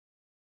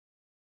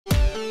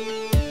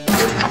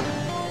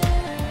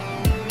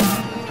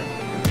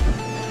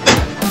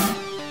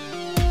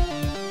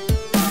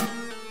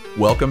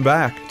Welcome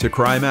back to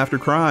Crime After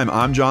Crime.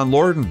 I'm John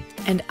Lordan.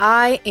 And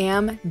I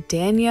am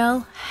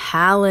Danelle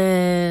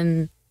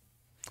Hallan.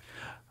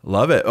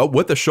 Love it. Oh,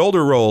 with the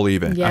shoulder roll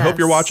even. Yes. I hope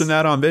you're watching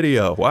that on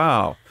video.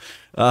 Wow.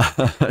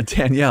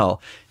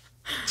 Danelle,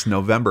 it's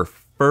November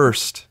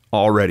 1st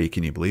already.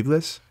 Can you believe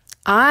this?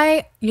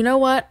 You know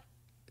what?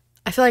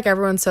 I feel like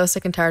everyone's so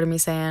sick and tired of me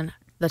saying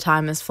the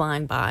time is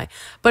flying by,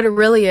 but it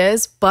really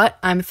is. But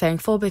I'm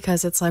thankful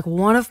because it's like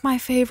one of my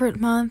favorite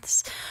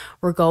months.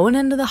 We're going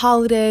into the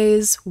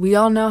holidays. We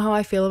all know how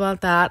I feel about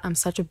that. I'm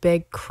such a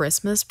big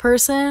Christmas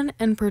person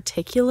in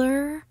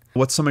particular.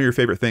 What's some of your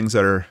favorite things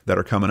that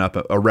are coming up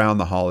around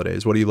the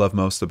holidays? What do you love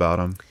most about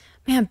them?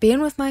 Man,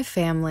 being with my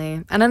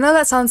family. And I know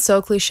that sounds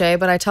so cliche,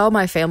 but I tell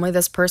my family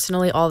this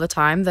personally all the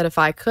time, that if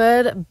I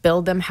could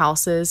build them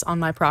houses on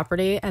my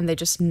property and they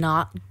just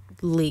not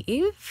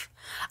leave,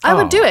 I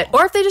would do it.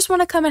 Or if they just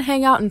want to come and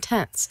hang out in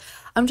tents.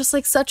 I'm just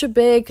like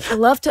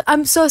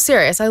I'm so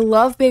serious. I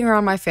love being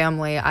around my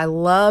family. I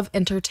love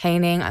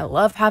entertaining. I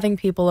love having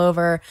people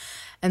over.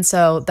 And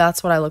so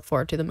that's what I look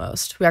forward to the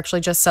most. We actually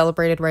just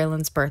celebrated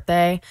Raylan's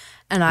birthday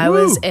and I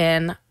was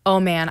in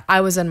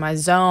my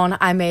zone.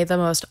 I made the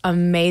most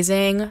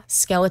amazing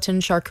skeleton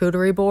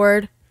charcuterie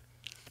board.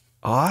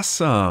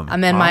 Awesome.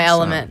 I'm in my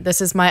element.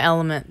 This is my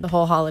element the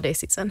whole holiday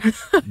season.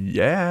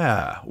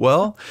 Yeah.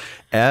 Well,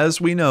 as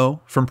we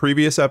know from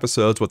previous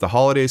episodes, with the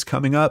holidays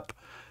coming up,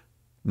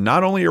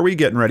 not only are we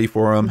getting ready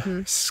for them,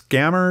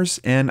 scammers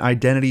and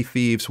identity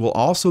thieves will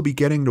also be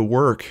getting to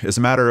work. As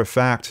a matter of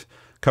fact,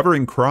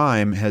 covering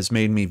crime has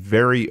made me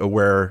very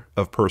aware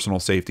of personal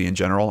safety in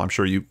general. I'm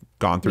sure you've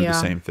gone through the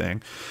same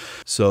thing.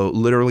 So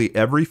literally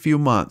every few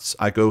months,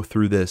 I go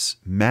through this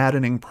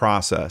maddening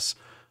process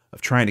of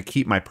trying to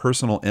keep my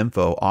personal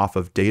info off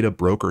of data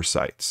broker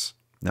sites.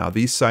 Now,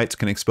 these sites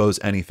can expose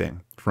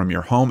anything from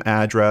your home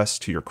address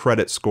to your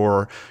credit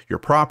score, your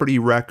property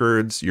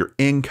records, your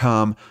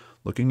income.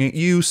 Looking at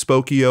you,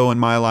 Spokio, in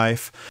my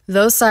life.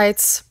 Those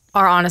sites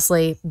are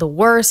honestly the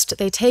worst.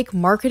 They take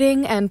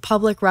marketing and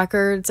public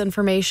records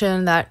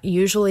information that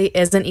usually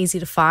isn't easy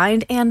to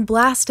find and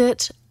blast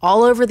it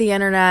all over the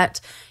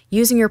internet,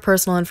 using your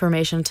personal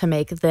information to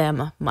make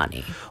them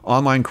money.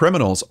 Online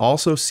criminals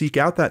also seek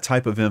out that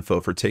type of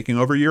info for taking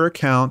over your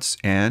accounts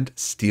and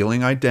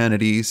stealing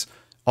identities,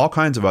 all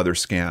kinds of other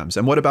scams.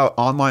 And what about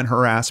online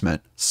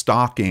harassment,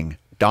 stalking,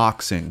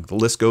 doxing? The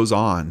list goes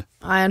on.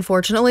 I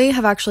unfortunately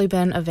have actually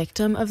been a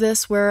victim of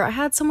this, where I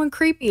had someone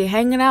creepy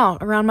hanging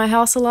out around my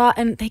house a lot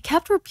and they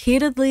kept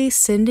repeatedly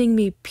sending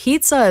me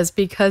pizzas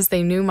because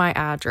they knew my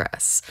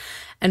address.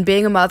 And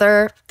being a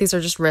mother, these are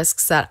just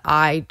risks that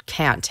I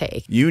can't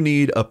take. You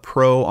need a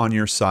pro on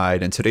your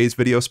side, and today's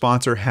video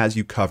sponsor has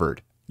you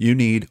covered. You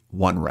need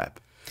OneRep.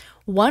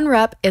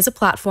 OneRep is a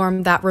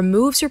platform that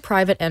removes your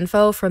private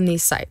info from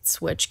these sites,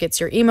 which gets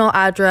your email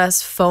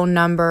address, phone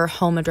number,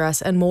 home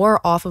address, and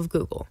more off of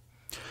Google.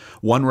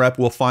 OneRep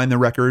will find the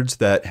records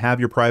that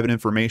have your private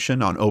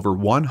information on over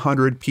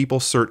 100 people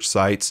search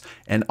sites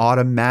and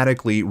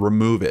automatically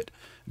remove it.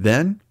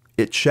 Then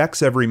it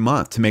checks every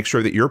month to make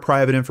sure that your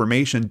private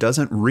information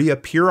doesn't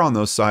reappear on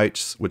those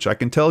sites, which I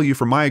can tell you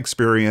from my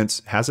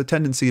experience has a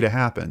tendency to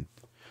happen.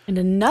 And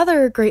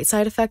another great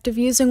side effect of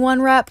using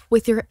OneRep,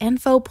 with your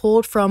info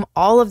pulled from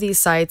all of these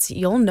sites,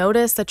 you'll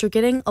notice that you're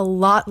getting a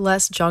lot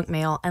less junk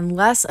mail and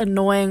less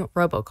annoying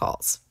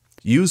robocalls.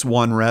 Use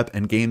OneRep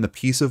and gain the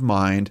peace of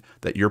mind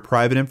that your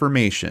private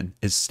information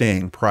is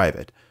staying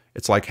private.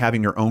 It's like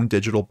having your own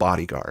digital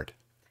bodyguard.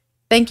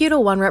 Thank you to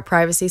OneRep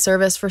Privacy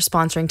Service for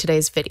sponsoring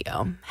today's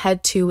video.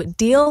 Head to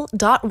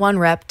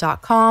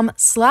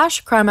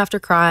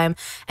deal.onerep.com/crimeaftercrime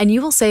and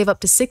you will save up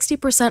to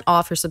 60%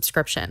 off your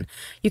subscription.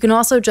 You can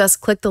also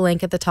just click the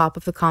link at the top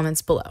of the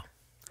comments below.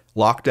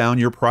 Lock down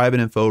your private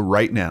info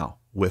right now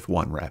with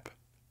OneRep.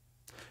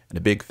 And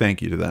a big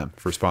thank you to them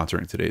for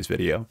sponsoring today's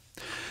video.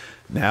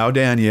 Now,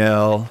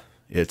 Danelle,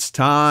 it's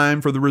time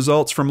for the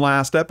results from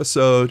last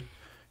episode.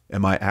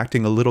 Am I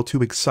acting a little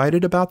too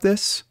excited about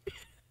this?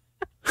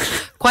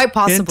 Quite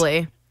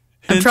possibly.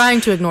 I'm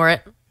trying to ignore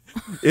it.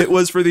 It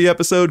was for the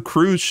episode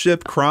Cruise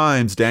Ship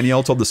Crimes.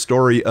 Danelle told the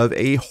story of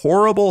a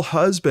horrible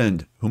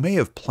husband who may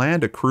have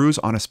planned a cruise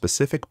on a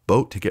specific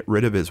boat to get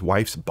rid of his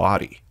wife's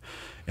body.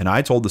 And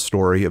I told the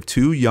story of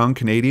two young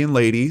Canadian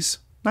ladies,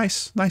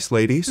 nice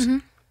ladies,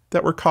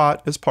 that were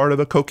caught as part of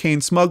a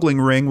cocaine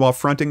smuggling ring while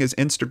fronting as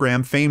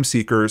Instagram fame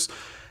seekers.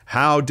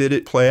 How did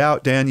it play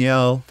out,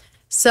 Danelle?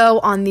 So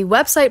on the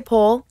website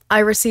poll, I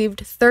received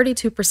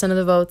 32% of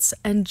the votes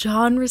and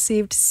John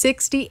received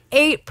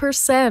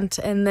 68%.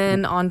 And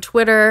then on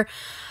Twitter,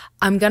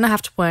 I'm going to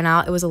have to point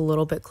out it was a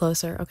little bit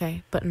closer.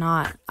 Okay, but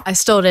not. I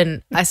still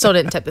didn't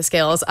tip the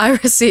scales. I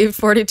received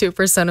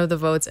 42% of the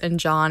votes and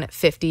John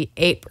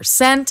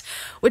 58%,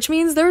 which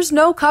means there's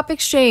no cup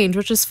exchange,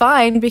 which is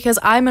fine because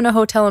I'm in a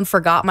hotel and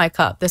forgot my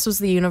cup. This was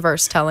the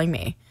universe telling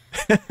me.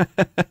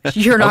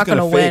 You're not going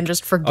to win.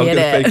 Just forget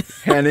it. Fake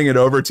handing it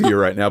over to you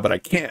right now, but I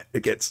can't.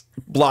 It gets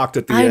blocked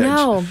at the edge. I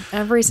know.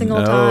 Every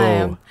single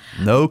time.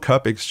 No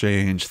cup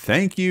exchange.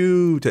 Thank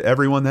you to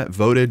everyone that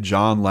voted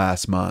John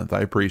last month.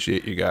 I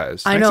appreciate you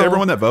guys. Thanks to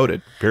everyone that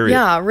voted. Period.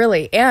 Yeah,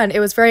 really. And it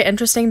was very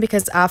interesting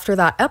because after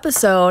that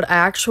episode, I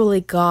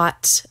actually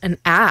got an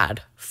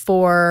ad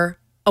for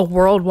a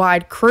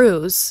worldwide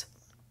cruise.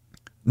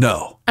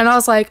 No. And I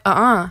was like,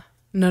 no.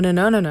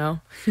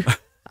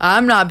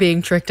 I'm not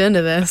being tricked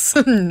into this.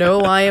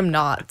 No, I am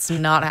not. It's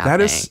not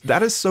happening.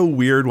 That is so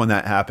weird when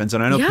that happens.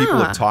 And I know people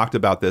have talked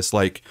about this,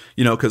 like,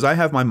 you know, because I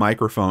have my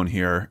microphone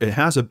here. It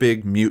has a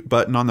big mute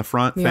button on the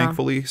front,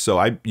 thankfully. So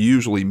I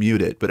usually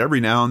mute it. But every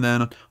now and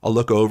then I'll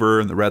look over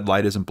and the red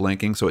light isn't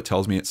blinking. So it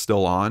tells me it's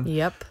still on.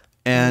 Yep.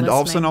 And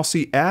all of a sudden I'll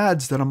see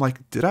ads that I'm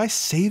like, did I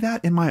say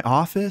that in my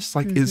office?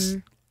 Like,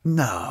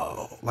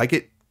 no.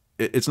 Like,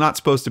 it's not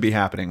supposed to be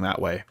happening that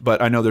way.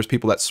 But I know there's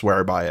people that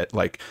swear by it.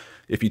 Like,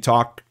 if you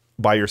talk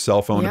by your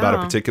cell phone about a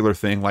particular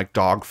thing like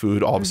dog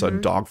food, all of a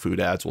sudden dog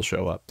food ads will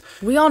show up.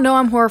 We all know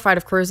I'm horrified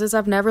of cruises.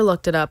 I've never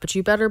looked it up, but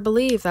you better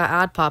believe that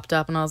ad popped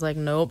up and I was like,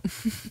 nope.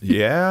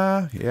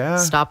 Yeah.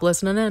 Stop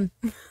listening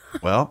in.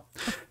 Well,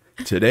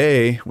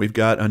 today we've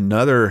got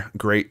another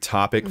great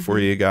topic for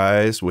you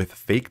guys with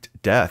faked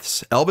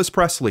deaths. Elvis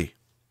Presley,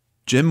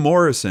 Jim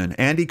Morrison,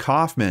 Andy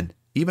Kaufman,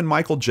 even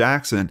Michael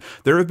Jackson.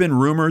 There have been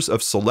rumors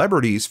of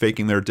celebrities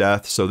faking their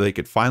death so they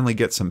could finally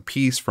get some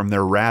peace from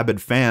their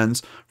rabid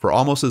fans for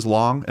almost as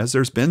long as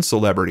there's been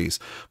celebrities.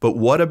 But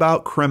what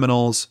about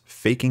criminals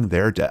faking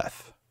their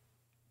death?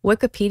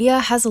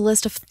 Wikipedia has a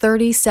list of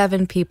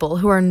 37 people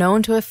who are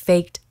known to have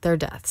faked their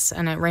deaths,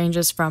 and it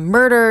ranges from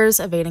murders,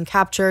 evading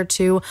capture,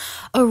 to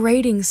a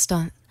raiding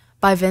stunt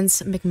by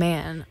Vince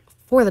McMahon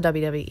for the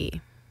WWE.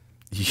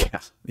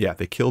 Yeah,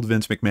 they killed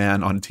Vince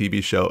McMahon on a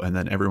TV show, and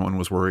then everyone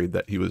was worried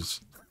that he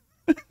was...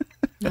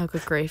 Oh,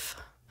 good grief.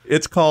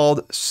 It's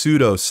called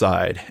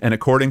pseudocide, and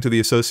according to the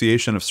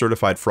Association of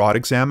Certified Fraud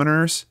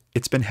Examiners,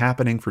 it's been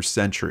happening for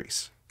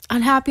centuries.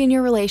 Unhappy in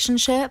your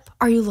relationship?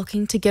 Are you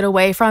looking to get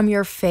away from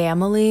your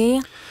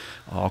family?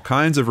 All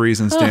kinds of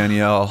reasons,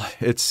 Danielle.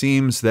 It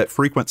seems that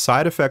frequent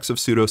side effects of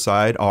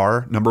pseudocide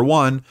are, number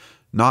one,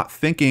 not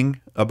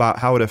thinking about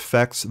how it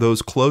affects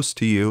those close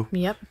to you.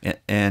 Yep.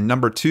 And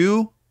number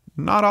two,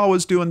 not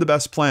always doing the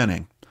best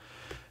planning.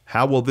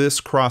 How will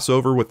this cross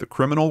over with the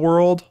criminal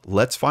world?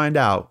 Let's find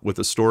out with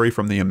a story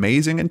from the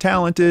amazing and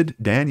talented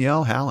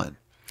Danelle Hallan.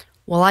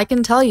 Well, I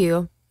can tell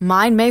you,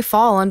 mine may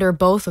fall under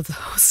both of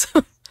those.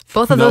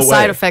 Both of those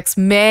side effects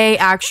may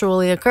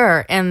actually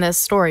occur in this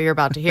story you're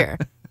about to hear.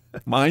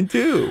 Mine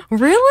too.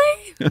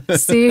 Really?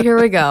 See, here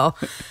we go.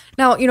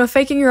 Now, you know,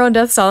 faking your own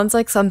death sounds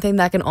like something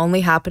that can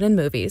only happen in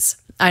movies.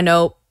 I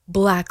know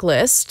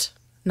Blacklist,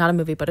 not a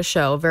movie, but a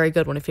show, a very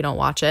good one if you don't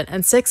watch it,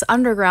 and Six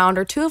Underground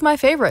are two of my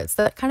favorites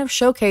that kind of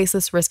showcase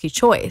this risky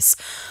choice.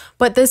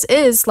 But this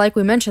is, like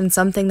we mentioned,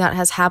 something that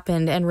has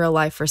happened in real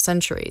life for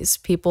centuries.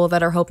 People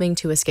that are hoping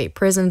to escape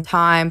prison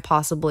time,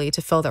 possibly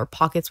to fill their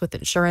pockets with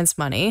insurance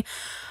money.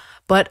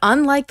 But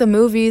unlike the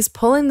movies,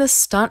 pulling this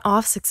stunt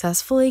off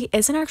successfully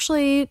isn't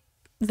actually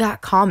that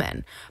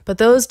common. But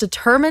those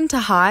determined to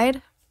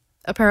hide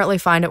apparently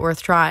find it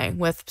worth trying,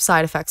 with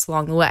side effects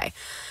along the way.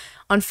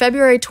 On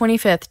February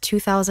 25th,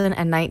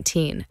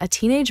 2019, a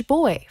teenage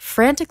boy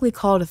frantically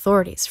called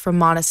authorities from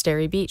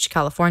Monastery Beach,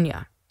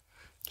 California.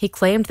 He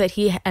claimed that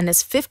he and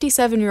his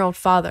 57-year-old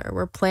father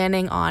were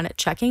planning on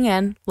checking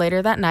in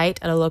later that night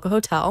at a local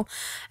hotel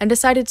and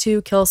decided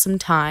to kill some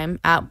time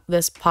at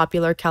this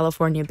popular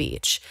California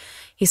beach.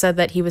 He said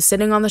that he was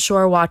sitting on the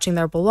shore watching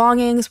their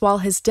belongings while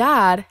his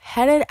dad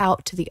headed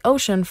out to the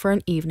ocean for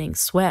an evening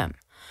swim.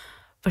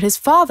 But his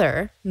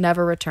father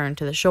never returned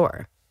to the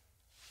shore.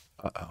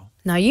 Uh-oh.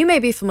 Now, you may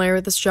be familiar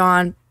with this,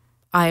 John.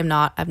 I am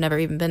not. I've never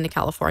even been to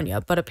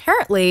California. But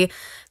apparently,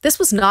 this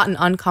was not an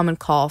uncommon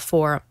call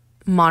for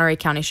Monterey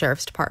County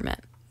Sheriff's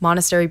Department.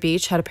 Monastery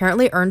Beach had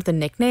apparently earned the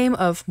nickname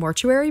of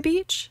Mortuary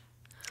Beach.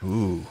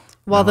 Ooh.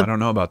 Well, I don't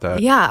know about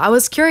that. Yeah, I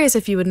was curious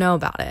if you would know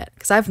about it,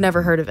 because I've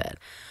never heard of it.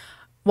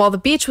 While the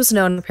beach was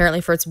known apparently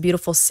for its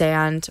beautiful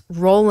sand,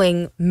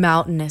 rolling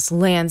mountainous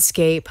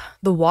landscape,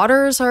 the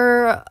waters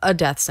are a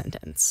death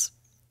sentence.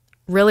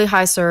 Really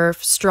high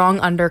surf, strong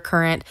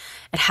undercurrent.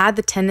 It had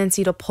the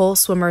tendency to pull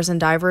swimmers and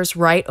divers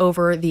right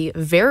over the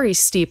very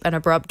steep and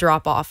abrupt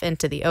drop-off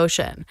into the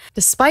ocean.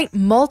 Despite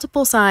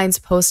multiple signs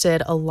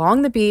posted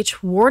along the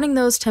beach warning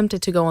those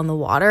tempted to go in the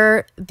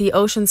water, the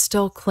ocean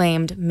still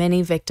claimed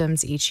many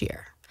victims each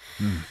year.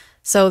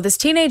 So this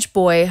teenage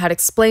boy had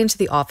explained to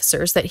the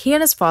officers that he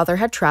and his father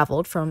had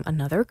traveled from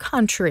another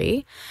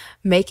country,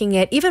 making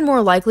it even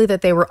more likely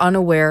that they were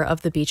unaware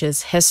of the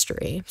beach's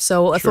history.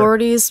 So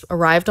authorities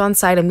arrived on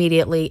site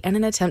immediately in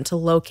an attempt to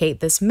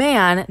locate this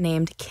man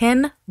named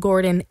Ken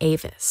Gordon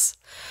Avis.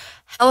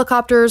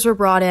 Helicopters were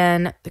brought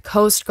in, the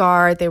Coast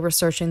Guard, they were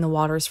searching the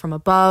waters from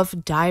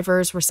above,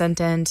 divers were sent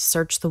in to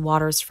search the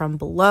waters from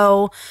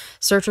below.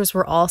 Searchers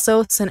were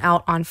also sent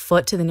out on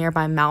foot to the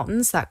nearby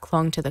mountains that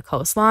clung to the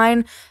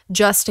coastline,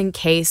 just in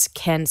case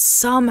Ken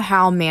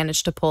somehow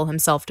managed to pull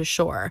himself to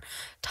shore.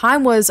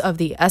 Time was of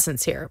the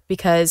essence here,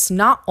 because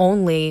not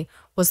only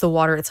was the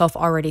water itself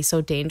already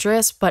so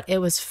dangerous, but it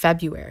was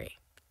February.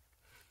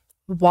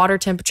 Water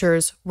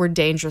temperatures were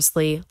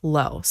dangerously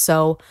low,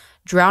 so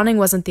drowning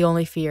wasn't the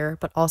only fear,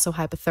 but also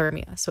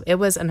hypothermia. So it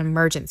was an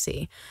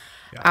emergency.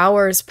 Yeah.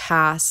 Hours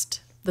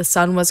passed. The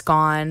sun was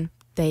gone.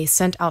 They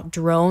sent out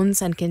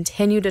drones and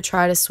continued to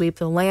try to sweep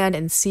the land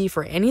and sea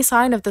for any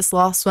sign of this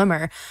lost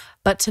swimmer,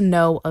 but to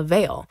no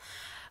avail.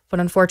 But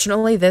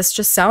unfortunately, this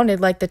just sounded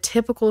like the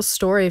typical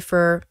story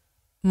for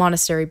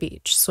Monastery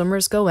Beach.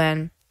 Swimmers go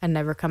in and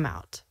never come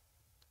out.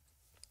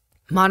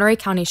 Monterey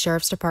County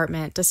Sheriff's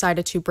Department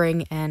decided to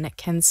bring in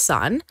Ken's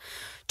son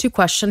to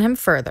question him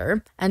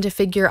further and to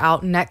figure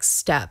out next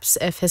steps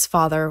if his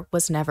father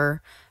was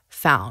never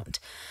found.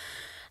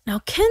 Now,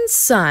 Ken's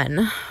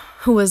son,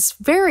 who was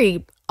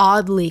very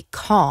oddly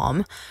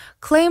calm,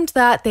 claimed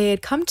that they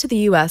had come to the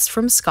U.S.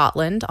 from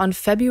Scotland on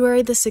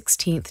February the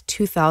 16th,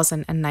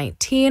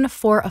 2019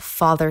 for a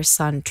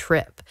father-son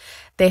trip.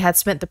 They had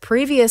spent the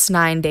previous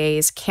 9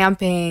 days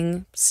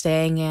camping,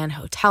 staying in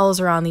hotels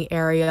around the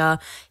area.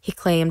 He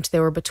claimed they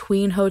were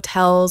between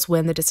hotels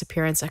when the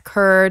disappearance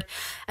occurred,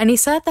 and he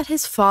said that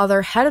his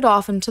father headed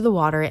off into the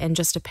water in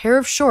just a pair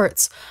of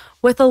shorts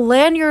with a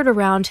lanyard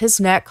around his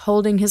neck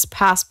holding his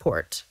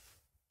passport.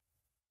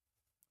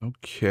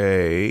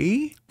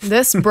 Okay.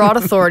 This brought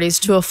authorities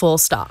to a full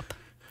stop.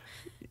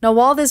 Now,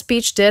 while this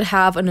beach did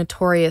have a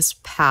notorious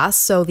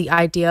past, so the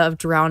idea of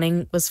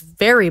drowning was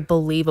very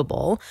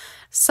believable,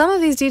 some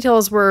of these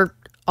details were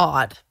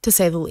odd, to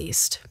say the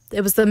least.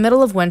 It was the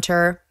middle of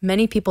winter.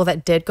 Many people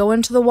that did go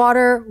into the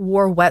water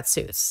wore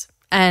wetsuits.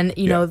 And,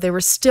 you know, they were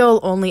still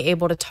only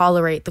able to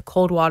tolerate the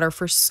cold water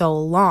for so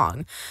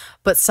long.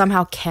 But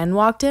somehow Ken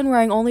walked in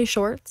wearing only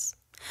shorts.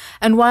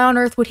 And why on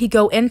earth would he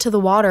go into the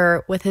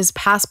water with his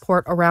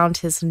passport around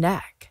his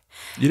neck?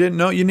 You didn't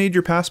know you need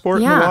your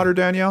passport in the water,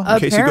 Danielle? In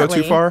case you go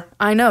too far?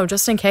 I know,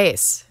 just in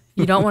case.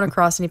 You don't want to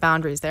cross any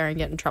boundaries there and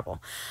get in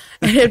trouble.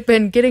 It had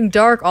been getting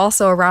dark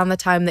also around the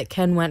time that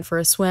Ken went for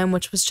a swim,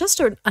 which was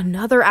just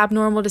another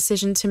abnormal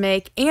decision to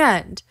make.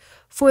 And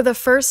for the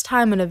first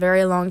time in a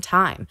very long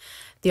time,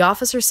 the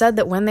officer said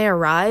that when they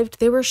arrived,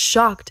 they were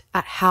shocked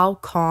at how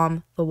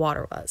calm the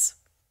water was.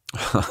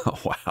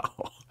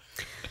 Wow.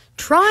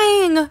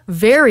 Trying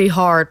very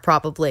hard,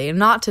 probably,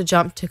 not to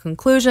jump to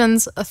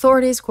conclusions,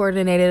 authorities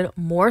coordinated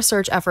more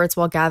search efforts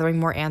while gathering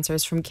more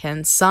answers from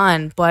Ken's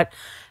son. But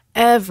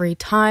every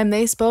time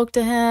they spoke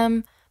to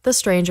him, the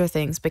stranger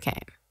things became.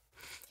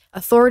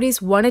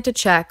 Authorities wanted to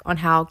check on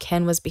how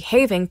Ken was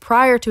behaving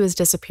prior to his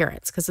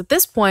disappearance, because at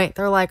this point,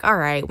 they're like, all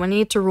right, we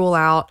need to rule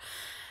out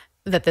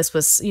that this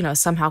was,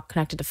 somehow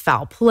connected to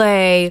foul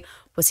play.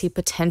 Was he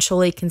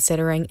potentially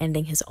considering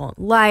ending his own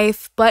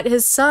life? But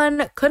his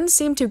son couldn't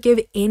seem to give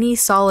any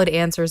solid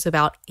answers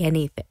about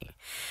anything.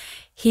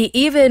 He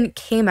even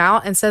came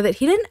out and said that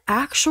he didn't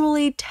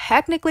actually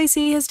technically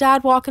see his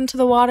dad walk into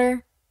the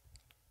water.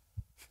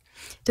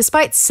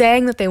 Despite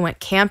saying that they went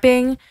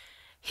camping,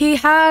 he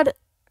had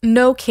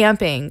no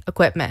camping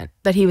equipment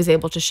that he was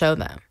able to show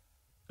them.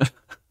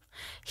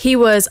 He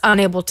was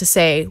unable to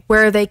say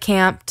where they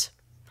camped.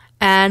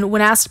 And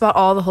when asked about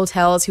all the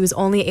hotels, he was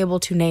only able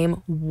to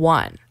name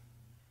one.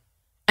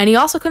 And he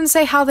also couldn't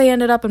say how they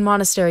ended up in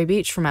Monastery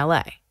Beach from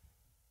LA.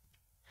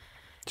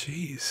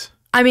 Jeez.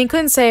 I mean,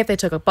 couldn't say if they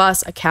took a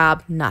bus, a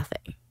cab,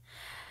 nothing.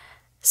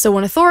 So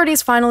when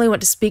authorities finally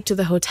went to speak to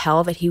the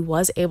hotel that he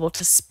was able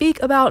to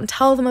speak about and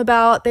tell them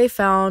about, they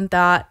found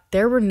that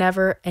there were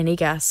never any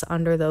guests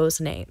under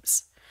those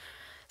names.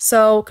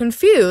 So,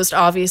 confused,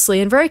 obviously,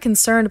 and very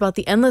concerned about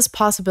the endless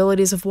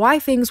possibilities of why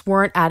things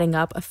weren't adding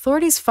up,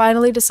 authorities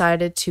finally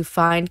decided to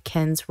find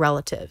Ken's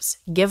relatives,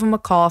 give them a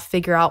call,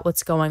 figure out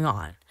what's going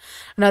on.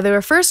 Now, they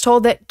were first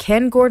told that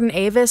Ken Gordon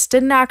Avis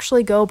didn't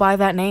actually go by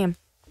that name.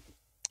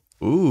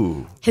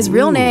 His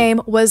real name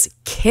was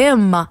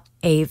Kim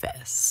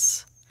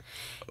Avis.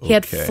 He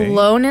had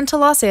flown into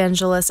Los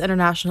Angeles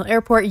International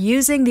Airport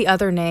using the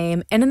other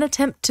name in an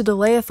attempt to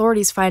delay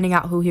authorities finding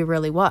out who he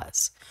really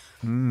was.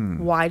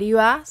 Why do you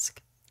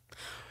ask?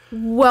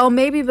 Well,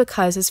 maybe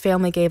because his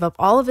family gave up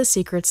all of his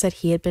secrets that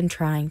he had been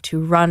trying to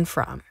run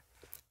from.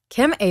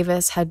 Kim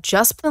Avis had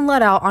just been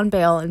let out on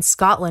bail in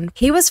Scotland.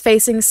 He was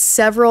facing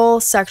several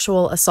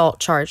sexual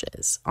assault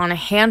charges on a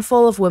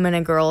handful of women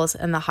and girls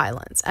in the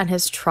Highlands, and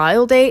his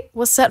trial date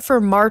was set for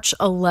March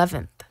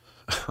 11th,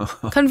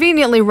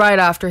 conveniently right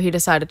after he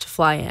decided to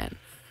fly in.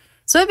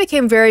 So it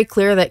became very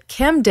clear that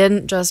Kim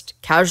didn't just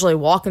casually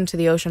walk into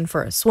the ocean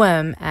for a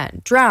swim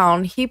and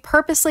drown. He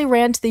purposely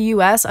ran to the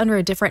U.S. under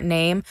a different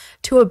name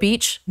to a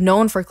beach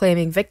known for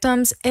claiming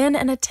victims in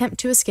an attempt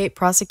to escape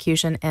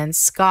prosecution in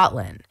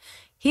Scotland.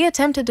 He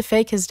attempted to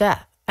fake his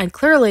death and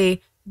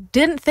clearly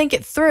didn't think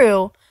it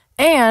through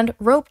and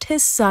roped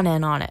his son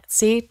in on it.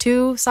 See,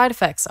 2 side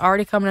effects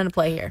already coming into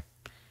play here.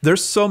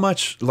 There's so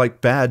much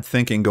like bad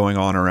thinking going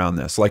on around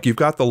this. Like you've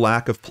got the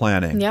lack of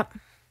planning. Yep.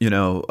 You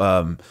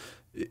know,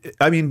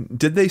 I mean,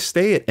 did they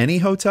stay at any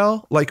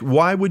hotel? Like,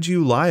 why would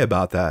you lie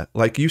about that?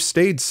 Like, you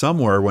stayed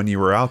somewhere when you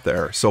were out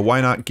there, so why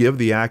not give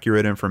the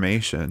accurate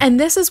information? And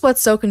this is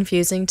what's so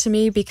confusing to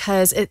me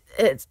because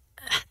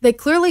they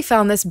clearly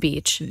found this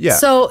beach. Yeah.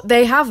 So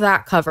they have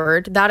that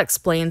covered. That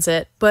explains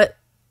it. But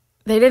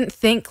they didn't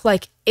think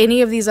like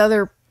any of these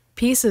other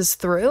pieces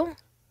through.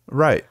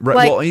 Right. Right.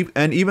 Like, well,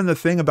 and even the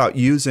thing about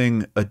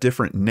using a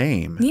different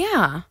name.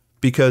 Yeah.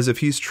 Because if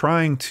he's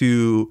trying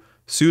to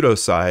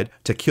pseudocide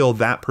to kill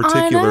that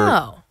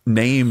particular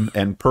name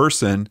and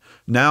person,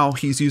 now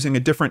he's using a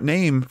different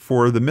name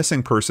for the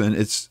missing person.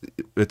 It's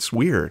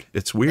weird.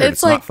 It's weird.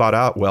 It's like, not thought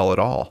out well at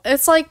all.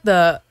 It's like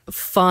the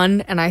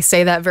fun, and I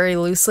say that very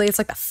loosely, it's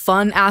like the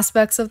fun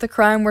aspects of the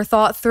crime were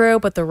thought through,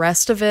 but the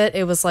rest of it,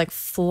 it was like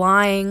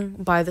flying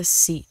by the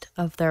seat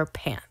of their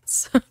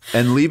pants.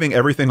 And leaving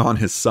everything on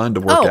his son to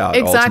work out.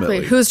 Exactly.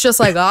 Ultimately. Who's just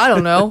like, I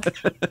don't know.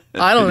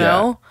 I don't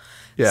know.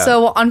 Yeah.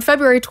 So on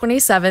February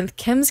 27th,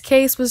 Kim's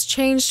case was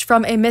changed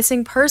from a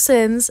missing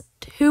persons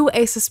to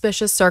a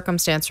suspicious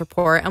circumstance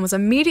report and was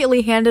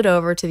immediately handed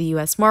over to the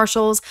U.S.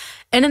 Marshals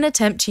in an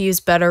attempt to use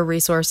better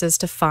resources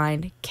to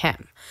find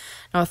Kim.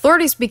 Now,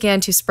 authorities began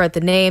to spread the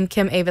name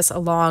Kim Avis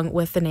along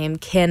with the name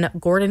Ken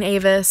Gordon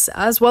Avis,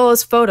 as well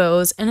as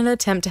photos in an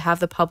attempt to have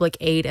the public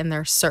aid in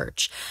their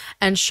search.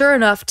 And sure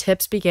enough,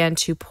 tips began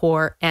to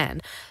pour in.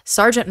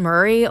 Sergeant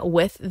Murray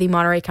with the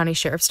Monterey County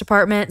Sheriff's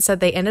Department said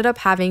they ended up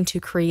having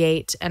to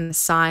create and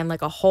assign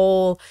like a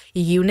whole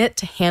unit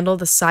to handle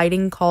the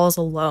sighting calls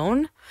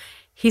alone.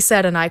 He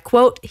said, and I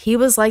quote, "He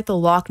was like the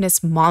Loch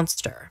Ness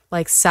Monster,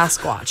 like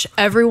Sasquatch.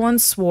 Everyone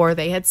swore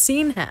they had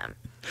seen him."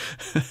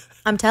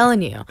 I'm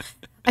telling you.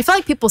 I feel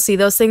like people see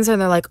those things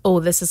and they're like, oh,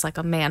 this is like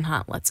a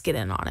manhunt. Let's get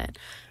in on it.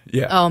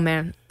 Yeah. Oh,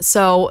 man.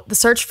 So the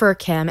search for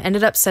Kim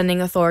ended up sending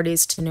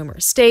authorities to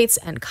numerous states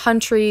and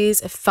countries.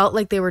 It felt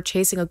like they were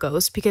chasing a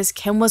ghost because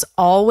Kim was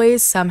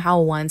always somehow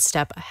one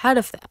step ahead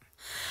of them.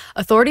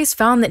 Authorities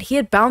found that he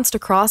had bounced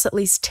across at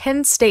least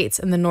 10 states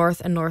in the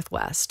North and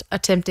Northwest,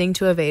 attempting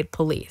to evade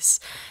police.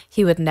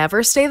 He would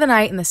never stay the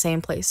night in the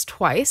same place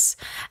twice,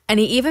 and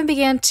he even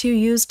began to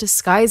use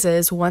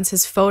disguises once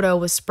his photo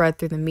was spread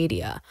through the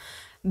media.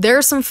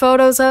 There's some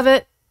photos of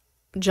it.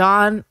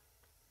 John,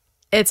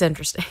 it's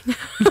interesting.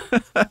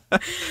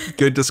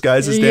 Good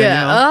disguises,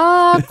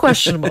 Danielle? Yeah,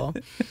 questionable.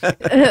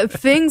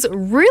 Things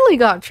really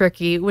got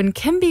tricky when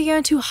Kim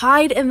began to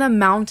hide in the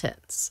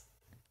mountains.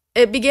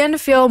 It began to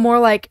feel more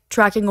like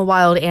tracking a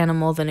wild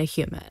animal than a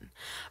human.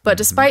 But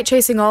despite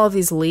chasing all of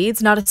these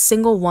leads, not a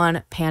single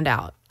one panned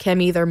out.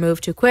 Kim either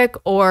moved too quick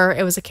or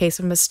it was a case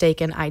of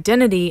mistaken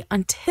identity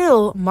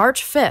until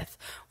March 5th,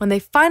 when they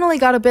finally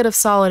got a bit of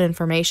solid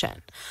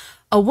information.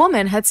 A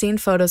woman had seen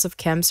photos of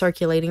Kim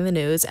circulating the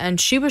news, and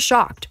she was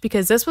shocked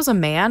because this was a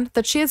man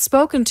that she had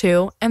spoken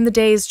to in the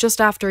days just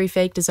after he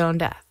faked his own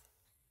death.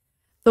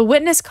 The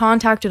witness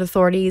contacted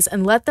authorities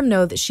and let them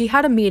know that she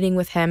had a meeting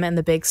with him in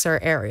the Big Sur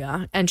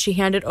area, and she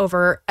handed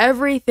over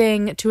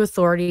everything to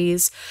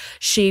authorities.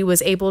 She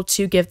was able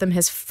to give them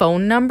his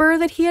phone number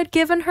that he had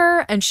given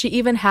her, and she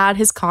even had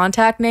his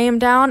contact name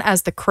down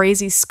as the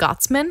Crazy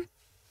Scotsman.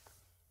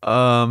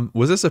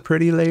 Was this a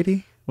pretty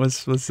lady?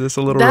 Was this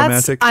a little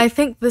romantic? I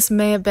think this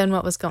may have been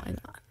what was going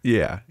on.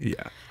 Yeah.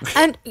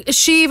 And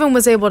she even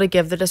was able to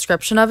give the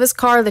description of his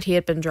car that he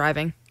had been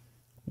driving.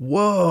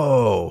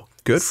 Whoa.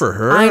 Good for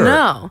her. I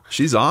know.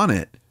 She's on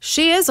it.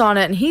 She is on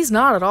it, and he's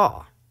not at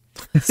all.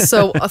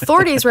 So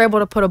authorities were able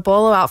to put a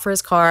bolo out for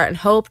his car and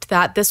hoped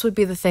that this would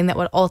be the thing that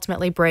would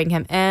ultimately bring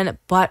him in,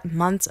 but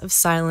months of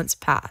silence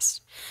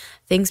passed.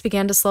 Things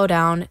began to slow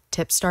down.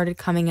 Tips started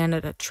coming in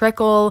at a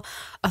trickle.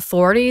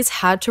 Authorities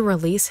had to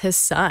release his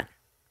son.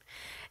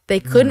 They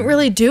couldn't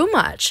really do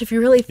much. If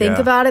you really think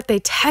about it, they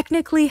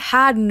technically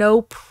had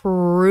no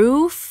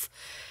proof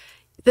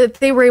that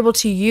they were able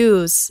to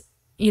use.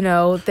 You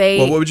know,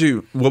 Well, what would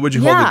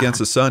you hold against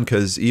the son?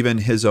 Because even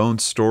his own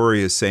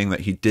story is saying that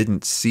he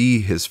didn't see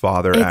his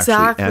father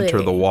actually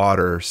enter the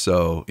water.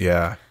 So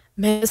yeah,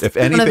 Man, if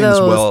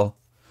anything's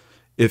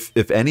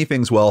if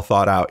anything's well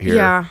thought out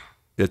here,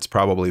 it's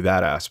probably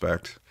that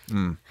aspect.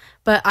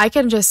 But I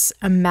can just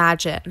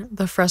imagine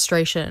the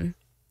frustration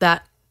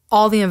that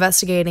all the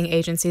investigating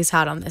agencies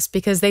had on this,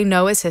 because they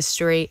know his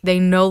history, they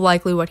know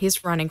likely what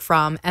he's running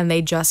from, and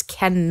they just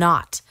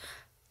cannot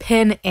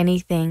pin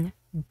anything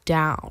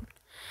down.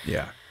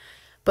 Yeah.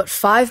 But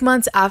 5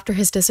 months after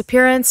his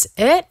disappearance,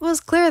 it was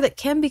clear that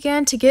Kim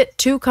began to get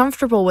too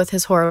comfortable with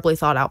his horribly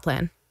thought out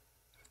plan.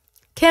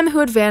 Kim, who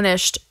had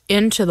vanished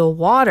into the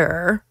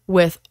water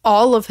with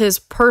all of his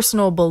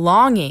personal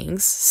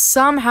belongings,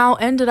 somehow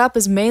ended up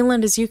as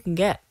mainland as you can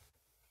get.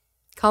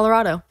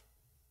 Colorado.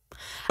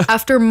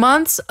 After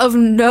months of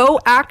no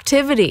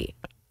activity,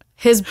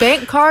 his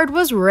bank card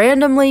was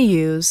randomly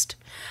used.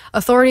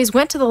 Authorities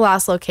went to the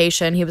last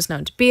location he was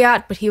known to be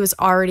at, but he was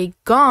already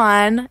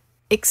gone,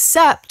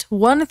 except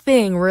one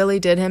thing really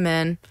did him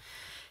in: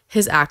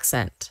 his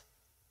accent.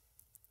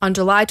 On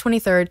July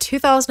 23rd,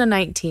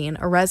 2019,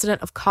 a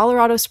resident of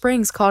Colorado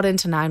Springs called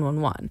into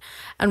 911.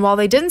 And while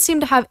they didn't seem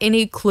to have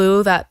any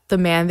clue that the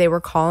man they were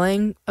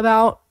calling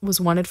about was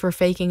wanted for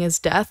faking his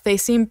death, they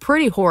seemed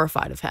pretty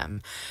horrified of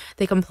him.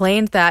 They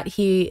complained that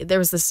there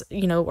was this,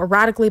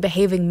 erratically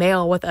behaving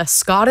male with a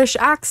Scottish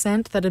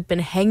accent that had been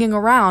hanging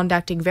around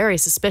acting very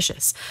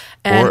suspicious.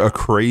 Or a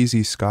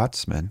crazy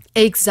Scotsman.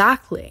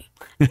 Exactly.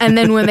 And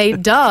then when they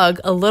dug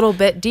a little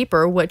bit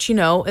deeper, which,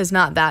 is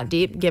not that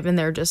deep given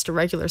they're just a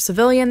regular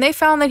civilian, they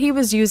found that he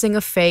was using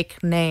a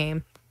fake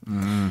name.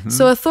 Mm-hmm.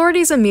 So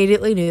authorities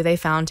immediately knew they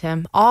found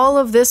him. All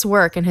of this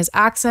work and his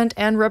accent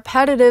and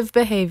repetitive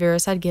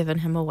behaviors had given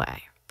him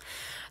away.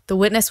 The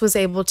witness was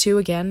able to,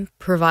 again,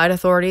 provide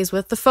authorities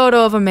with the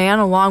photo of a man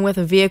along with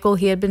a vehicle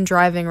he had been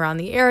driving around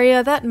the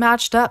area that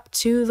matched up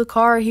to the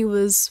car he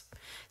was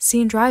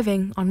seen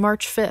driving on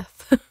March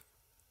 5th.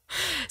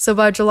 So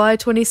by July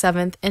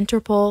 27th,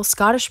 Interpol,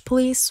 Scottish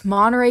Police,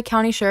 Monterey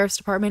County Sheriff's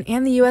Department,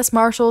 and the U.S.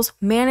 Marshals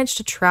managed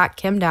to track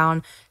Kim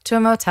down to a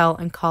motel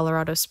in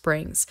Colorado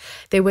Springs.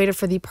 They waited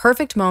for the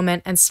perfect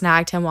moment and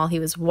snagged him while he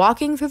was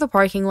walking through the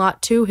parking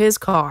lot to his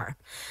car.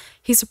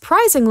 He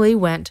surprisingly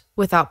went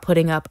without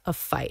putting up a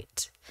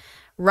fight.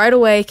 Right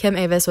away, Kim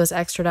Avis was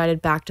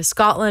extradited back to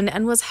Scotland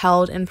and was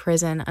held in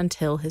prison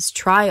until his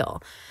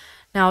trial.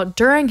 Now,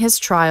 during his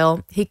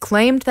trial, he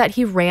claimed that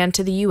he ran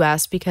to the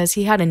U.S. because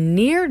he had a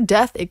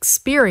near-death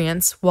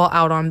experience while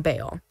out on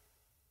bail.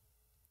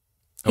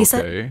 He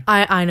said,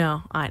 I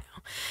know.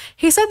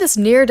 He said this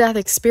near-death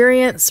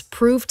experience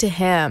proved to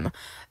him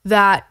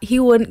that he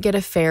wouldn't get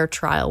a fair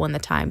trial when the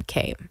time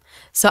came.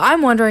 So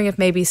I'm wondering if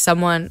maybe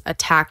someone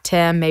attacked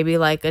him, maybe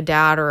like a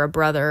dad or a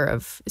brother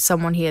of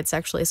someone he had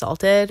sexually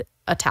assaulted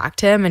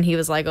attacked him, and he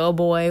was like, oh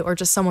boy, or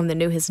just someone that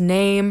knew his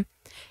name.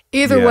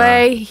 Either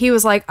way, he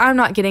was like, I'm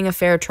not getting a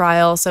fair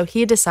trial, so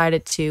he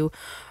decided to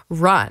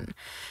run.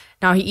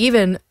 Now, he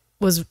even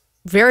was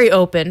very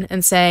open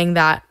in saying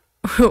that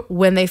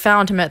when they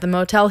found him at the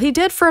motel, he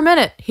did for a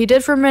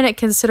minute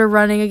consider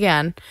running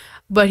again,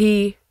 but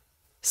he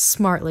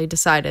smartly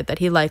decided that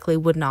he likely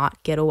would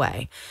not get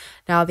away.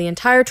 Now, the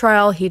entire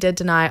trial, he did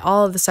deny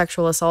all of the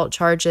sexual assault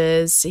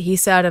charges. He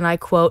said, and I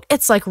quote,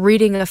 "It's like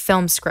reading a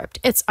film script.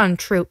 It's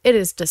untrue. It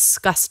is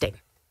disgusting."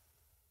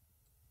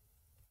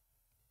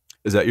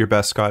 Is that your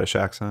best Scottish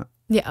accent?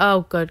 Yeah.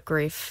 Oh, good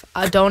grief.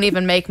 Don't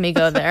even make me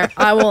go there.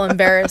 I will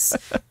embarrass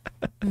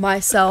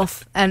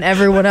myself and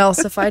everyone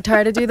else if I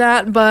try to do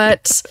that.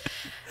 But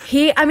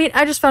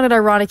I just found it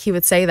ironic he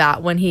would say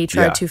that when he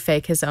tried to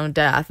fake his own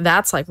death.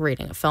 That's like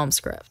reading a film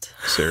script.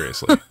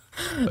 Seriously.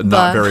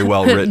 Not very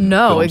well written.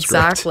 No,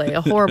 exactly.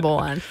 A horrible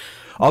one.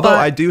 Although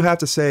I do have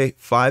to say,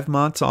 5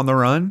 months on the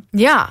run.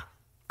 Yeah.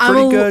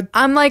 Pretty good.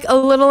 I'm like a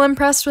little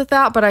impressed with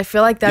that, but I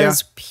feel like that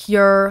is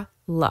pure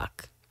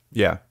luck.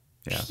 Yeah.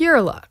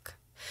 Pure luck.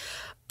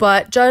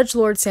 But Judge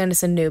Lord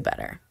Sanderson knew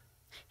better.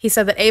 He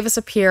said that Avis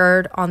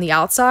appeared on the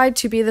outside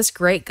to be this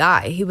great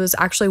guy. He was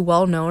actually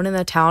well known in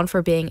the town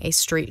for being a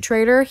street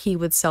trader. He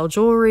would sell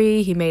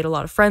jewelry. He made a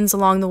lot of friends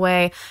along the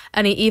way.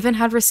 And he even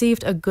had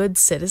received a Good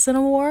Citizen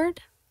Award.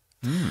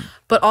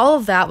 But all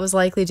of that was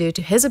likely due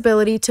to his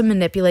ability to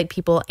manipulate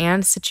people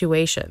and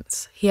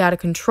situations. He had a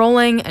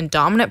controlling and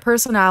dominant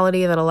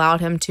personality that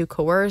allowed him to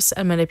coerce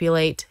and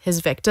manipulate his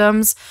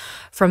victims,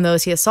 from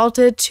those he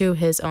assaulted to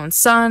his own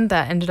son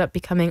that ended up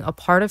becoming a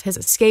part of his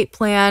escape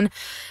plan.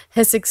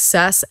 His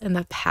success in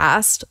the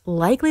past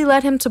likely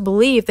led him to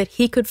believe that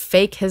he could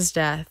fake his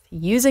death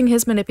using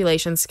his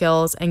manipulation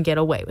skills and get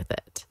away with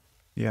it.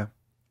 Yeah.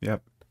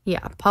 Yep.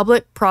 Yeah,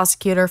 public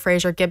prosecutor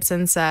Fraser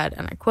Gibson said,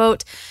 and I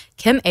quote,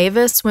 "Kim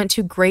Avis went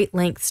to great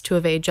lengths to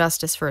evade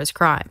justice for his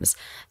crimes.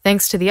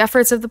 Thanks to the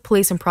efforts of the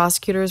police and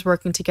prosecutors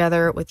working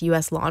together with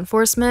U.S. law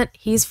enforcement,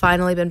 he's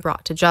finally been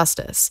brought to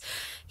justice."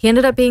 He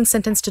ended up being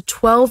sentenced to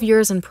 12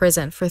 years in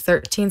prison for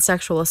 13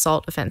 sexual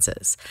assault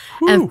offenses.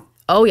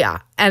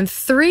 And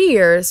 3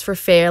 years for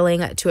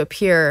failing to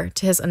appear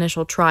to his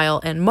initial trial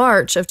in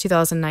March of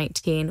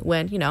 2019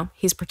 when,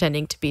 he's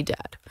pretending to be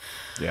dead.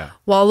 Yeah.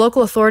 While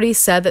local authorities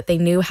said that they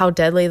knew how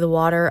deadly the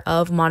water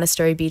of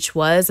Monastery Beach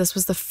was, this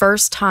was the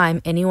first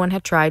time anyone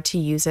had tried to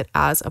use it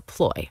as a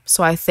ploy.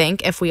 So I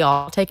think if we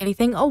all take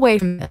anything away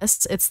from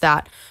this, it's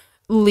that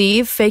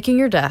leave faking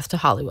your death to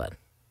Hollywood.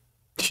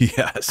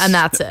 Yes. And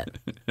that's it.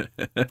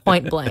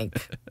 Point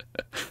blank.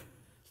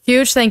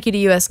 Huge thank you to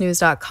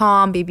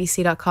usnews.com,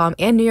 bbc.com,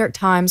 and New York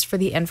Times for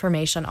the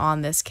information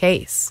on this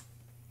case.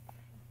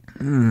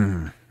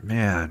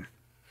 Man.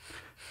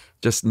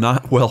 Just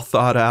not well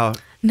thought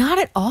out. Not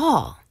at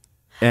all.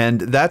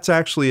 And that's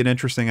actually an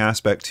interesting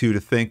aspect, too,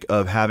 to think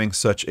of having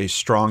such a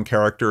strong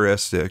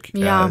characteristic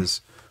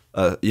as,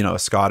 a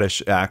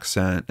Scottish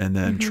accent and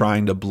then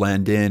trying to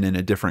blend in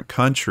a different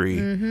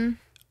country.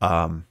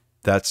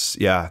 That's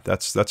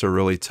a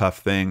really tough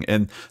thing.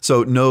 And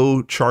so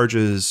no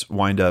charges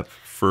wind up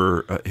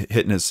for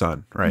hitting his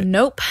son, right?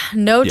 Nope.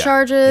 No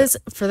charges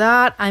for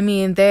that. I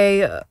mean,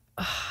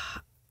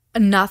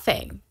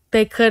 nothing.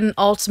 They couldn't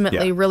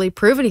ultimately really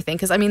prove anything.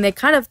 Because, I mean,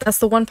 that's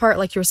the one part,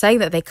 like you were saying,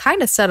 that they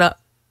kind of set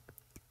up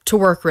to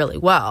work really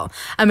well.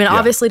 I mean,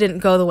 obviously didn't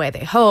go the way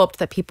they hoped,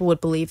 that people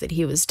would believe that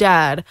he was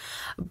dead.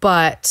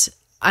 But,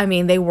 I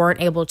mean, they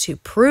weren't able to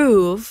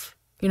prove,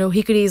 you know,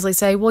 he could easily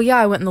say, well, yeah,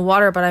 I went in the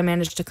water, but I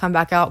managed to come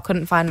back out,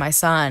 couldn't find my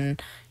son,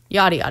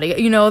 yada, yada.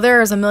 You know,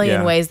 there's a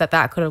million ways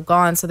that could have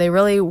gone. So they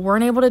really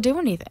weren't able to do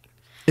anything.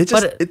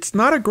 It's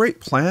not a great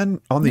plan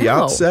on the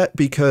outset,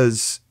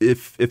 because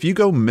if you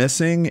go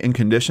missing in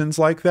conditions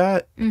like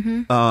that,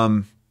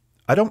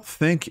 I don't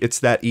think it's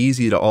that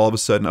easy to all of a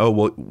sudden, oh,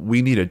 well,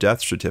 we need a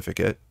death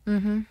certificate.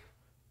 You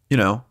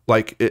know,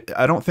 like,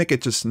 I don't think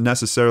it just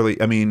necessarily,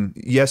 I mean,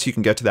 yes, you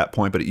can get to that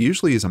point, but it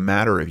usually is a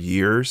matter of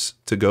years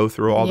to go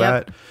through all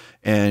that.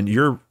 And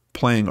you're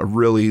playing a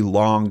really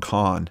long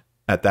con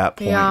at that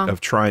point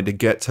of trying to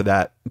get to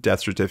that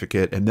death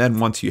certificate. And then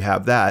once you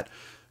have that,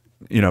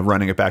 you know,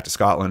 running it back to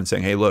Scotland and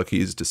saying, hey, look,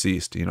 he's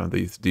deceased. You know,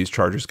 these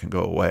charges can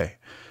go away.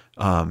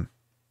 I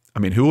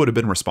mean, who would have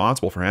been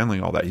responsible for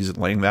handling all that? He's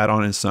laying that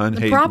on his son.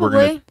 Hey,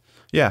 probably.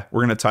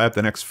 we're gonna tie up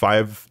the next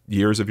 5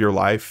 years of your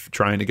life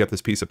trying to get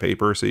this piece of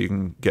paper so you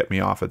can get me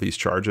off of these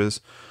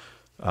charges.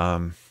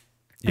 I'm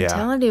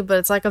telling you, but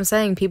it's like I'm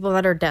saying, people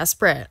that are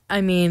desperate.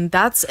 I mean,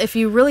 that's, if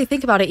you really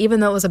think about it, even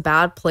though it was a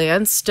bad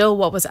plan, still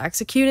what was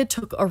executed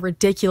took a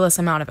ridiculous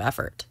amount of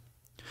effort.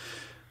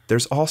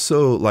 There's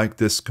also like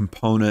this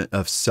component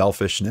of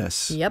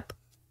selfishness.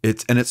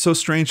 It's so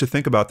strange to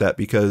think about that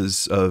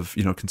because of,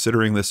 you know,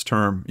 considering this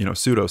term, you know,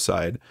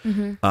 pseudocide.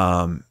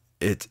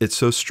 It's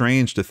so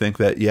strange to think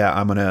that, yeah,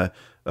 I'm going to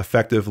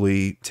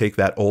effectively take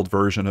that old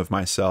version of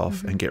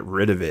myself and get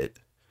rid of it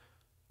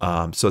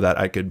so that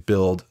I could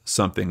build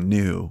something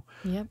new.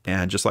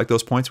 And just like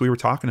those points we were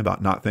talking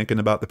about, not thinking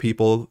about the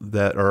people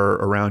that are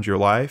around your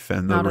life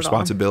and the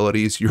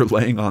responsibilities you're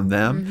laying on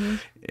them,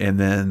 and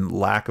then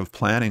lack of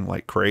planning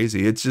like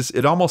crazy. It's just,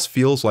 it almost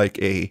feels like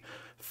a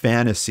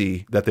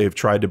fantasy that they've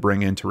tried to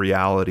bring into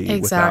reality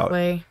without,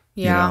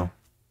 you know,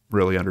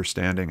 really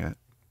understanding it.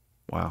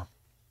 Wow.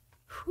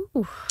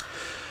 Whew.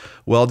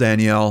 Well,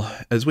 Danielle,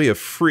 as we have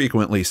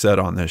frequently said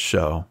on this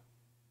show,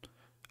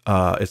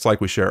 it's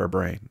like we share a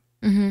brain.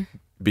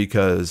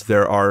 Because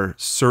there are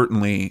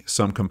certainly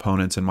some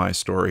components in my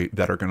story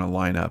that are going to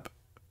line up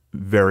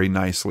very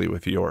nicely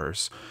with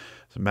yours.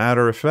 As a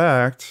matter of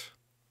fact,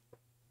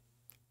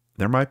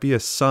 there might be a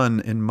son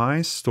in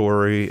my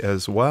story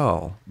as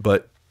well,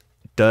 but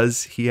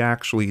does he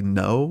actually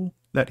know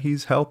that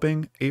he's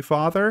helping a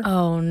father?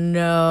 Oh,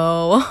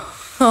 no.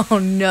 Oh,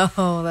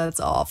 no. That's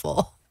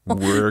awful.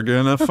 We're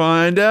going to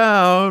find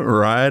out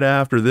right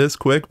after this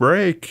quick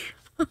break.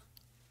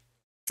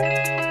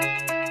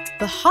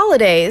 The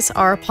holidays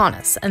are upon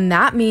us, and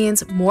that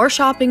means more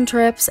shopping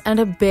trips and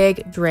a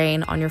big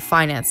drain on your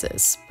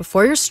finances.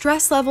 Before your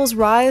stress levels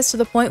rise to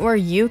the point where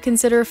you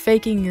consider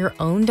faking your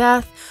own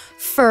death,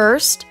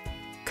 first,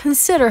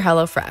 consider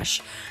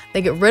HelloFresh.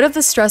 They get rid of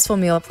the stressful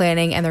meal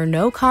planning, and their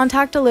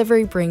no-contact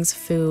delivery brings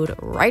food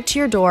right to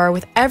your door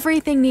with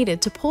everything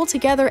needed to pull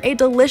together a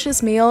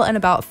delicious meal in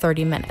about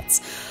 30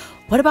 minutes.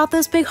 What about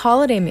those big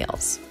holiday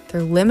meals?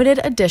 Their limited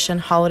edition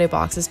holiday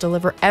boxes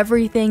deliver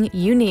everything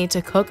you need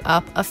to cook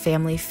up a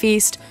family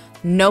feast.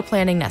 No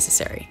planning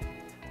necessary.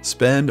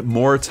 Spend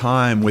more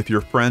time with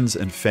your friends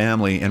and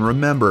family. And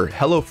remember,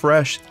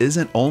 HelloFresh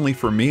isn't only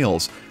for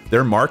meals.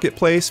 Their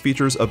marketplace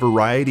features a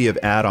variety of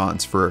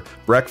add-ons for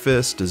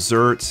breakfast,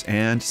 desserts,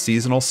 and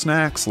seasonal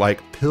snacks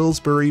like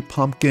Pillsbury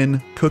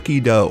pumpkin cookie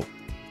dough.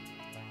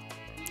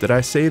 Did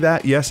I say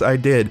that? Yes, I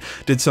did.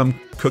 Did some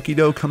cookie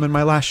dough come in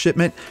my last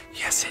shipment?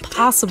 Yes, it did.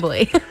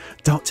 Possibly.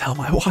 Don't tell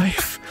my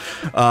wife.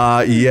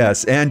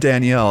 Yes, and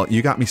Danielle,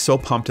 you got me so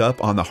pumped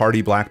up on the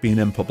hearty black bean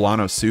and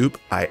poblano soup.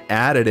 I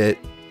added it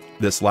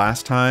this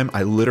last time.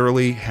 I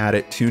literally had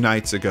it 2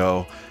 nights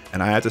ago,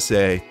 and I had to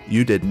say,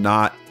 you did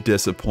not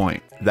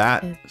disappoint.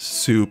 That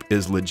soup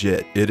is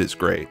legit. It is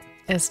great.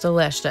 It's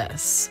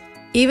delicious.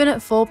 Even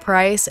at full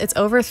price, it's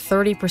over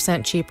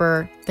 30%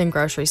 cheaper than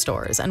grocery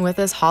stores. And with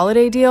this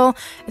holiday deal,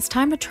 it's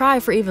time to try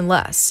for even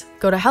less.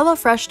 Go to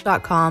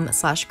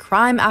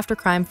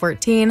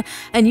HelloFresh.com/crimeaftercrime14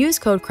 and use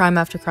code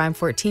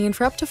crimeaftercrime14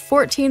 for up to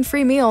 14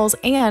 free meals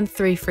and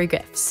 3 free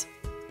gifts.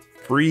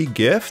 Free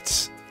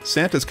gifts?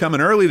 Santa's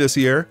coming early this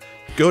year.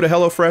 Go to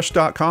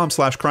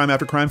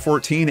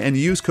HelloFresh.com/crimeaftercrime14 and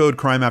use code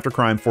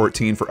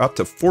crimeaftercrime14 for up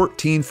to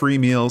 14 free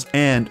meals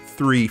and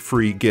 3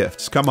 free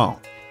gifts. Come on.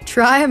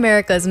 Try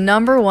America's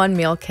 #1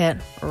 meal kit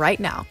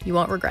right now. You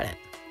won't regret it.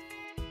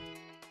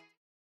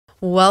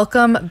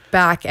 Welcome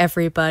back,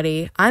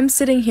 everybody. I'm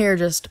sitting here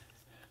just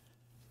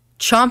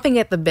chomping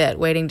at the bit,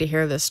 waiting to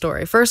hear this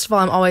story. First of all,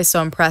 I'm always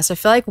so impressed. I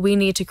feel like we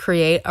need to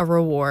create a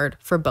reward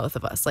for both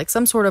of us, like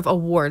some sort of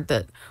award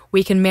that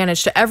we can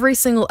manage to every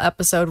single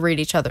episode read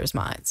each other's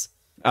minds.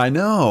 I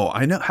know.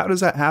 How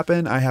does that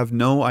happen? I have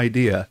no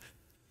idea.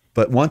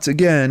 But once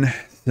again,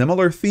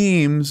 similar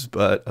themes,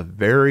 but a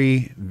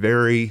very,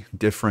 very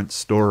different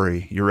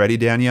story. You ready,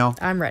 Danielle?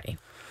 I'm ready.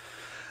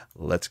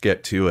 Let's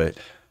get to it.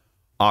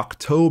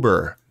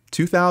 October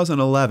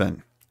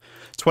 2011,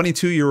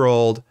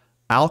 22-year-old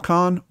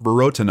Alkan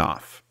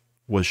Borotanov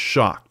was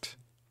shocked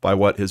by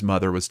what his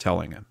mother was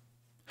telling him.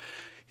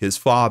 His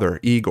father,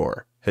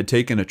 Igor, had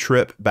taken a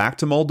trip back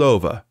to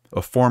Moldova,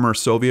 a former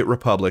Soviet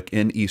republic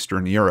in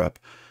Eastern Europe,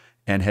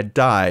 and had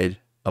died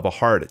of a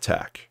heart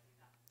attack.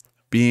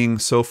 Being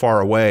so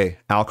far away,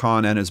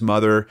 Hallan and his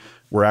mother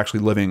were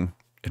actually living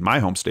in my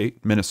home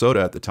state,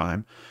 Minnesota at the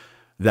time.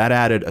 That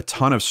added a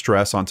ton of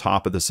stress on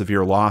top of the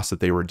severe loss that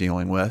they were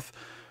dealing with.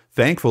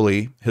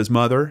 Thankfully, his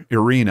mother,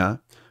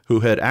 Irina,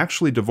 who had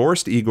actually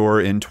divorced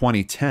Igor in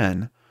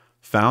 2010,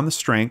 found the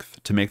strength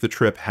to make the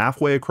trip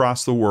halfway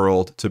across the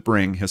world to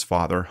bring his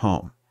father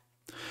home.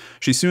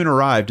 She soon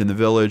arrived in the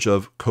village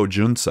of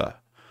Kojunsa,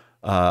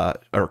 where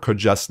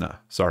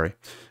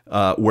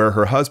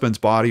her husband's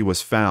body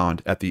was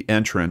found at the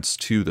entrance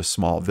to the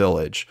small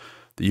village.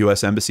 The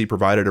U.S. Embassy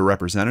provided a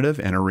representative,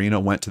 and Irina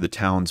went to the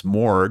town's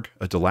morgue,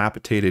 a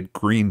dilapidated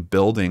green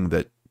building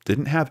that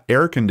didn't have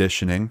air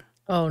conditioning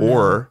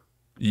or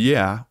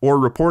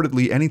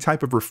reportedly any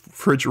type of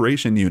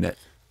refrigeration unit.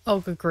 Oh,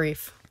 good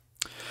grief.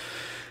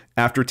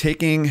 After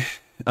taking,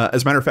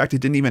 as a matter of fact, it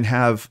didn't even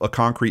have a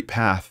concrete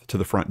path to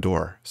the front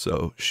door.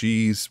 So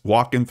she's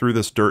walking through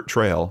this dirt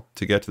trail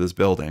to get to this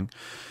building.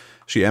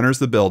 She enters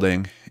the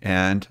building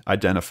and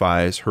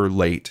identifies her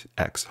late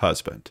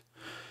ex-husband.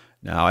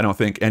 Now, I don't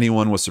think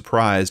anyone was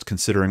surprised,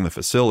 considering the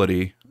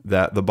facility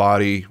that the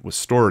body was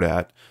stored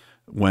at,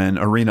 when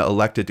Irina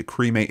elected to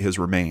cremate his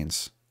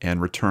remains and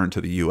return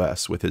to the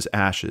U.S. with his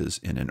ashes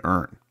in an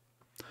urn.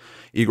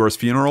 Igor's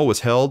funeral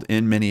was held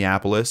in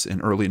Minneapolis in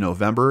early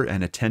November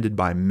and attended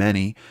by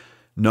many.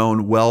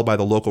 Known well by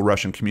the local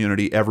Russian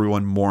community,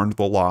 everyone mourned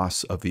the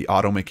loss of the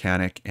auto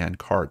mechanic and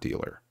car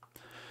dealer.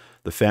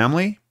 The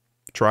family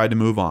tried to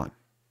move on.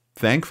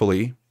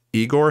 Thankfully,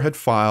 Igor had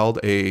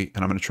filed and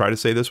I'm going to try to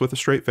say this with a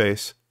straight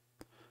face,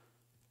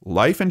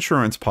 life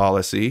insurance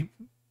policy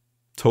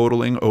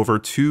totaling over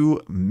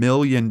 $2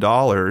 million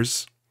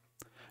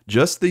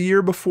just the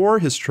year before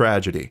his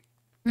tragedy.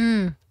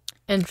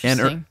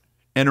 Interesting.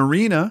 And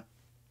Irina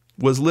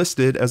was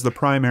listed as the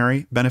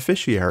primary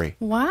beneficiary.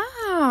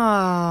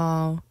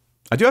 Wow.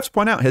 I do have to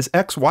point out his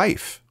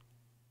ex-wife.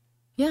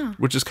 Yeah.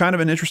 Which is kind of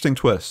an interesting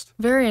twist.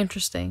 Very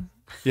interesting.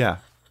 Yeah.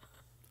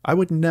 I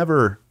would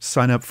never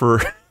sign up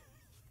for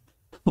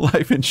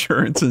life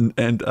insurance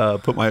and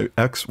put my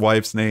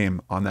ex-wife's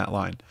name on that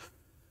line.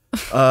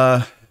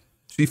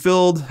 She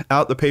filled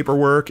out the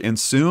paperwork, and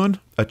soon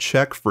a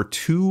check for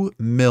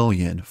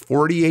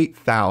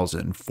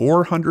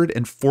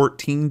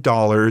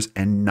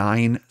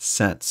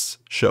 $2,048,414.09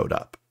 showed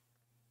up.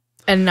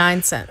 And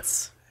 9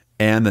 cents.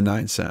 And the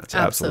 9 cents.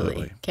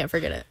 Absolutely. Can't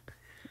forget it.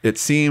 It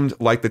seemed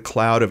like the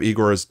cloud of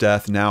Igor's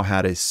death now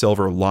had a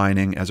silver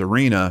lining, as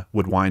Irina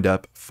would wind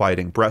up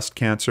fighting breast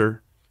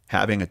cancer,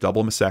 having a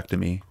double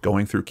mastectomy,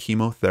 going through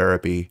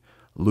chemotherapy,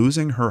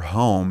 losing her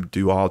home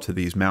due all to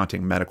these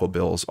mounting medical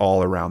bills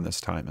all around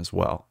this time as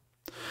well.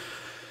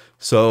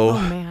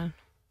 So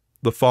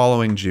the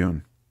following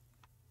June,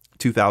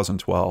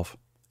 2012,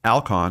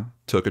 Hallan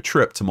took a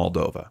trip to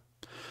Moldova.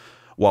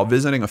 While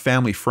visiting a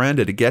family friend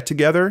at a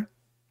get-together,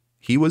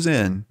 he was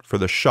in for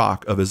the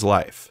shock of his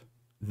life.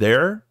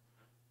 There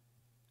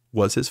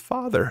was his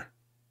father.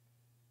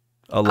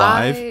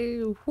 Alive.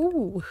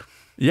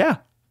 Yeah.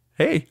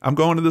 Hey, I'm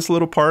going to this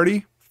little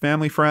party,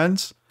 family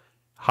friends.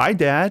 Hi,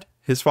 Dad.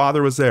 His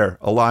father was there,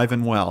 alive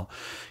and well.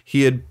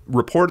 He had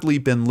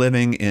reportedly been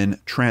living in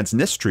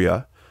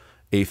Transnistria,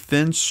 a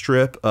thin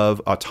strip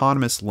of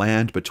autonomous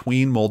land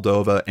between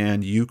Moldova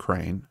and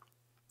Ukraine.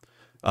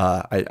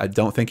 I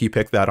don't think he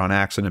picked that on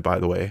accident, by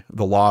the way.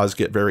 The laws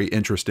get very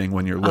interesting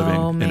when you're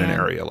living in an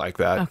area like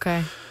that.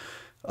 Okay.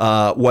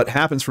 What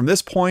happens from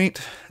this point,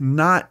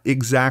 not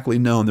exactly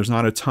known. There's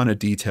not a ton of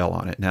detail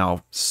on it.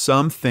 Now,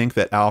 some think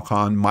that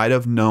Hallan might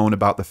have known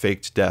about the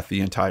faked death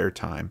the entire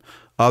time.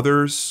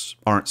 Others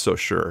aren't so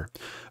sure.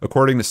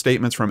 According to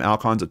statements from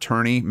Hallan's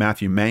attorney,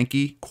 Matthew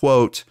Mankey,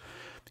 quote,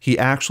 he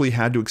actually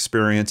had to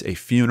experience a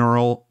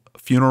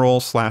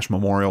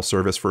funeral/memorial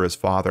service for his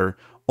father,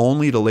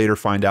 only to later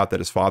find out that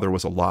his father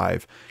was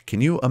alive.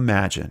 Can you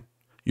imagine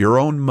your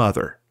own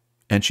mother,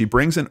 and she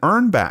brings an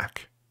urn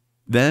back?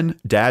 Then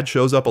Dad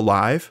shows up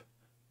alive?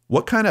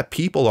 What kind of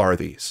people are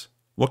these?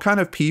 What kind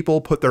of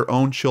people put their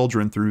own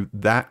children through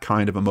that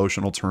kind of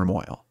emotional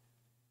turmoil?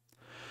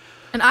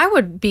 And I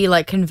would be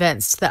like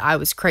convinced that I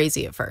was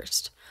crazy at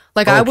first.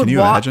 Like I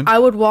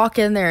would walk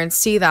in there and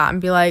see that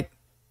and be like,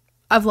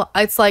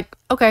 it's like,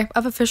 okay,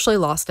 I've officially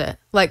lost it.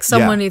 Like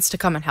someone needs to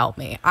come and help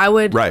me.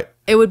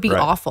 It would be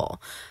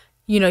awful.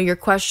 You know, you're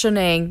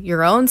questioning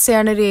your own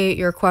sanity.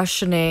 You're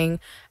questioning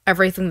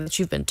everything that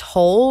you've been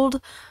told.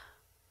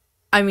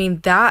 I mean,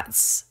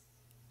 that's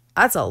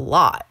a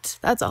lot.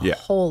 That's a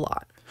whole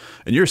lot.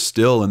 And you're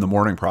still in the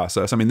mourning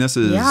process. I mean, this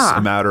is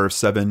a matter of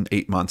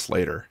 7-8 months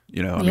later.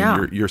 You know, I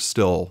mean, you're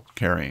still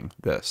carrying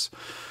this.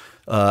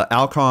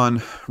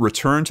 Hallan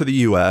returned to the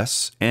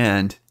U.S.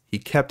 and he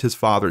kept his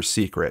father's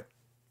secret.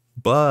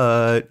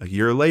 But a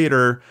year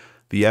later,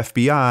 the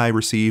FBI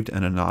received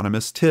an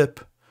anonymous tip.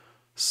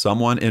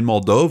 Someone in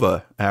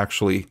Moldova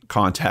actually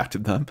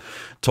contacted them,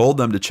 told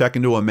them to check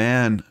into a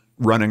man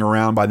running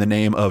around by the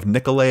name of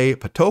Nicolae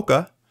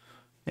Patoka,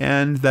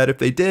 and that if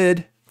they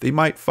did, they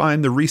might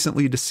find the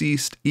recently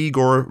deceased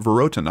Igor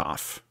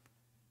Vorotinov.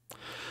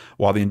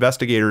 While the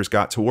investigators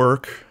got to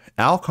work,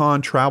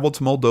 Hallan traveled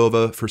to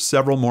Moldova for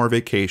several more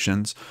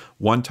vacations.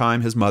 One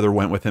time his mother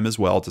went with him as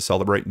well to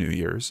celebrate New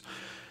Year's.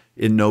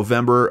 In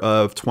November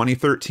of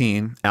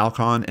 2013,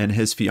 Hallan and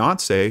his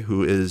fiancée,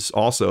 who is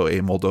also a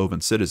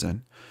Moldovan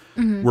citizen,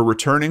 were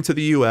returning to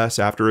the U.S.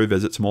 after a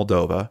visit to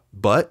Moldova,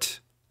 but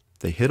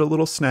they hit a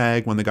little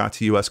snag when they got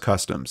to U.S.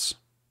 Customs.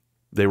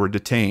 They were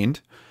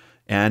detained,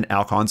 and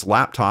Hallan's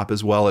laptop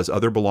as well as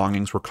other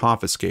belongings were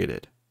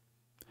confiscated.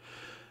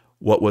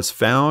 What was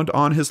found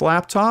on his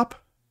laptop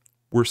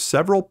were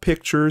several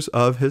pictures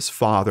of his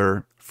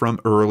father from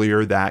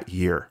earlier that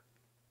year.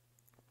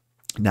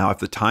 Now, if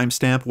the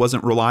timestamp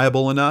wasn't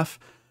reliable enough,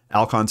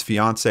 Hallan's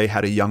fiancée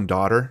had a young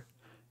daughter,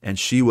 and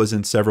she was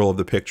in several of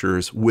the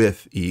pictures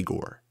with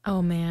Igor.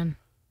 Oh, man.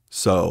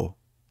 So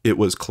it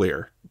was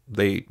clear.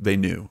 They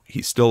knew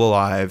he's still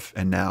alive,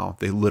 and now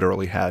they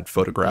literally had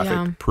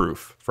photographic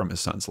proof from his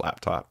son's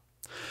laptop.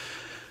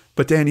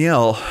 But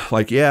Danielle,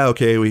 like, yeah,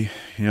 okay,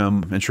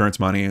 insurance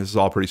money, this is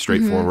all pretty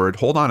straightforward.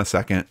 Hold on a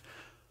second.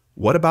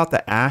 What about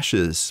the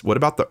ashes? What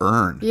about the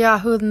urn? Yeah,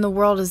 who in the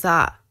world is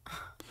that?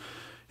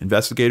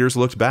 Investigators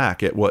looked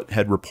back at what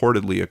had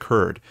reportedly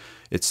occurred.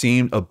 It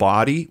seemed a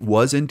body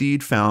was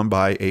indeed found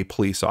by a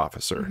police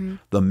officer.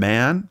 The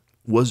man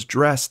was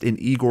dressed in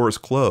Igor's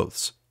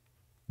clothes.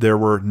 There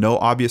were no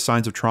obvious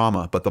signs of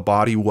trauma, but the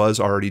body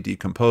was already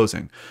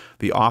decomposing.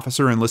 The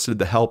officer enlisted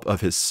the help of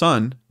his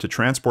son to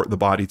transport the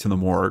body to the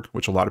morgue,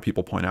 which a lot of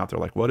people point out. They're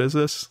like, what is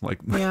this? Like,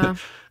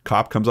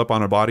 cop comes up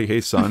on a body.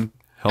 Hey, son,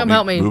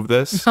 help me move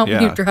this. Help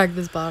me drag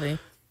this body.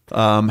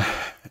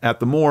 At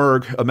the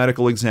morgue, a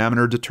medical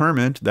examiner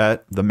determined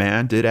that the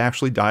man did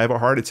actually die of a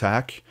heart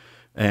attack,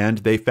 and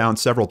they found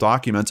several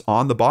documents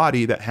on the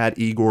body that had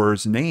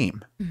Igor's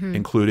name,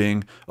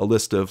 including a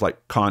list of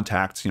like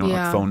contacts,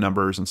 like phone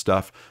numbers and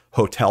stuff,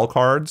 hotel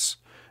cards,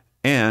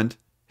 and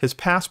his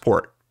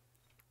passport.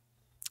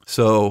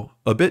 So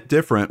a bit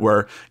different,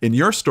 where in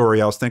your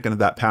story, I was thinking of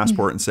that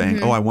passport and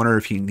saying, oh, I wonder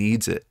if he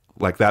needs it.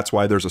 Like, that's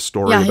why there's a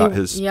story about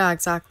his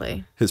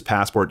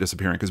passport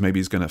disappearing, because maybe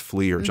he's going to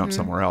flee or jump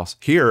somewhere else.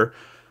 Here,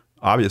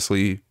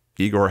 obviously,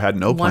 Igor had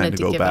no plan to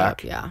go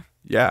back.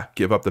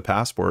 Give up the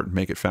passport and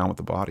make it found with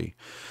the body.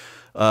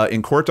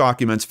 In court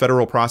documents,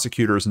 federal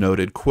prosecutors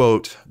noted,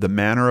 quote, the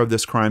manner of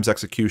this crime's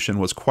execution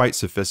was quite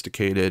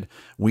sophisticated.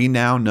 We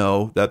now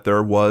know that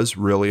there was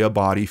really a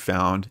body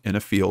found in a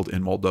field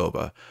in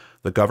Moldova.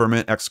 The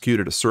government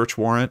executed a search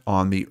warrant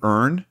on the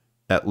urn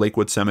at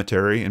Lakewood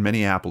Cemetery in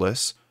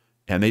Minneapolis,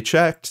 and they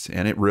checked,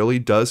 and it really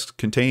does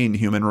contain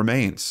human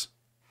remains.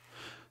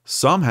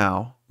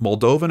 Somehow,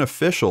 Moldovan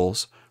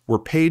officials were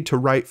paid to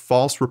write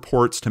false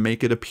reports to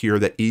make it appear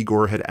that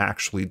Igor had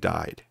actually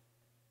died.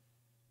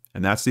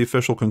 And that's the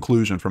official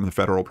conclusion from the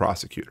federal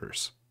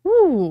prosecutors.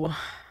 Ooh.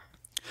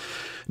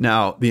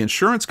 Now, the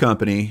insurance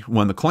company,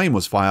 when the claim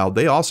was filed,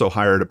 they also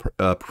hired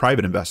a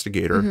private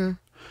investigator.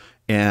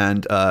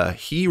 And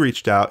he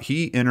reached out,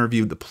 he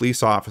interviewed the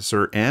police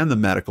officer and the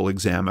medical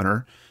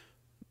examiner.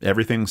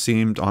 Everything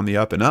seemed on the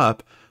up and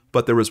up,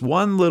 but there was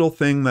one little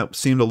thing that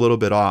seemed a little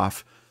bit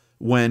off.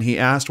 When he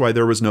asked why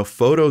there was no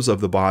photos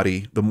of the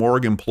body, the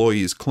morgue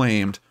employees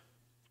claimed,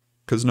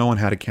 because no one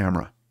had a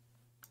camera.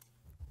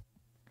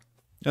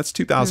 That's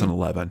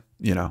 2011,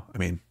 I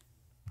mean,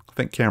 I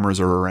think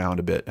cameras are around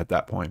a bit at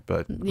that point,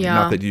 but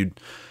not that you'd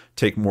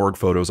take morgue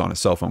photos on a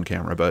cell phone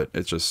camera, but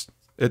it's just,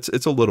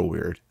 it's a little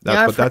weird.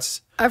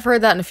 I've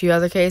heard that in a few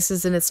other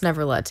cases, and it's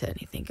never led to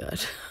anything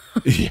good.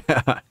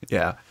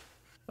 Yeah.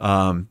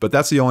 But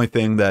that's the only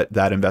thing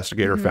that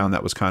investigator found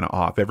that was kind of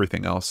off.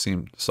 Everything else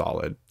seemed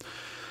solid.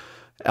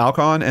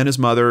 Hallan and his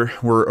mother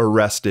were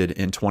arrested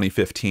in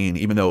 2015,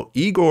 even though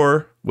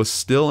Igor was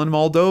still in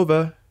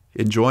Moldova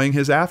enjoying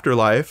his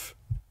afterlife.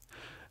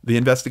 The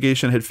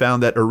investigation had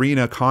found that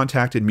Irina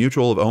contacted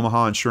Mutual of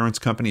Omaha Insurance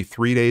Company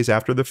 3 days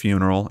after the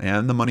funeral,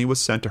 and the money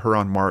was sent to her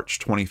on March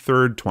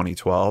 23rd,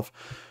 2012.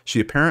 She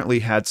apparently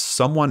had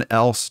someone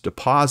else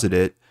deposit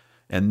it,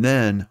 and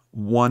then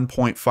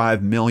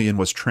 $1.5 million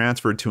was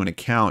transferred to an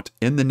account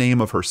in the name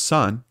of her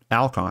son,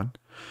 Hallan,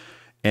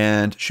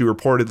 and she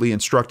reportedly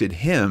instructed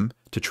him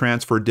to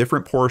transfer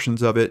different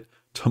portions of it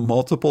to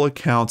multiple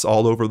accounts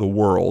all over the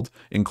world,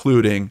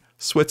 including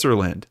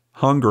Switzerland,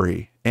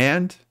 Hungary,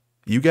 and,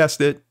 you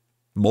guessed it,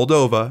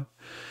 Moldova.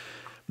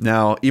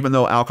 Now, even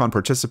though Hallan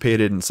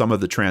participated in some of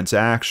the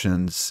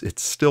transactions,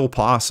 it's still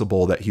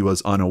possible that he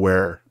was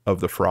unaware of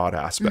the fraud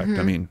aspect.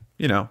 I mean,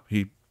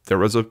 there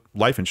was a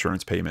life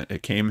insurance payment.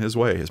 It came his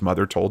way. His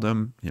mother told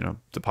him,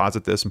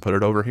 deposit this and put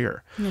it over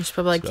here. You should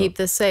probably keep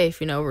this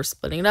safe. We're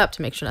splitting it up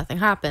to make sure nothing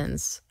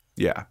happens.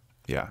 Yeah.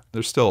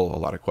 There's still a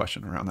lot of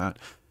question around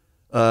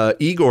that.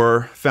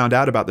 Igor found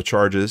out about the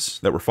charges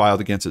that were filed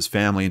against his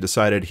family and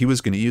decided he was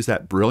going to use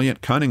that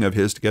brilliant cunning of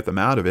his to get them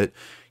out of it.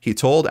 He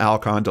told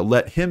Hallan to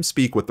let him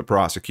speak with the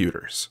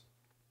prosecutors.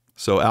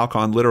 So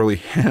Hallan literally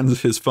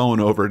hands his phone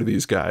over to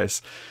these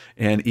guys,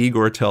 and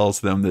Igor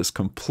tells them this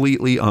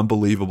completely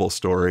unbelievable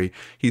story.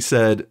 He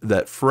said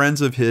that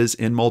friends of his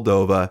in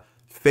Moldova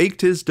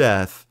faked his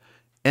death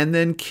and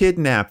then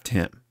kidnapped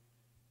him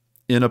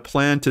in a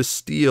plan to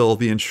steal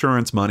the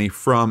insurance money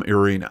from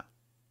Irina.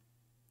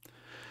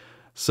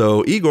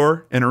 So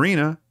Igor and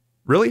Irina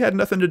really had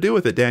nothing to do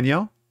with it,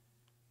 Danielle.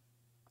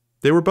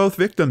 They were both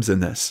victims in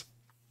this.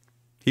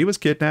 He was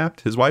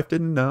kidnapped. His wife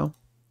didn't know.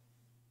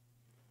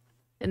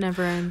 It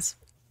never ends.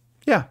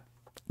 Yeah.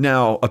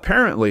 Now,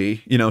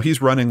 apparently,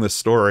 he's running this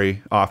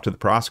story off to the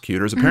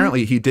prosecutors.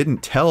 Apparently, he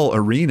didn't tell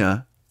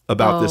Irina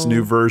about this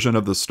new version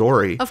of the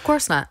story. Of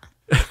course not.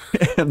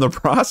 And the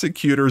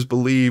prosecutors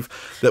believe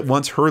that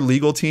once her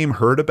legal team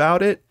heard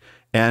about it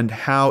and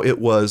how it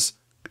was,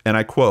 and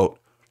I quote,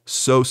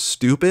 so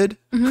stupid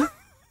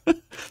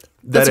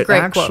That's a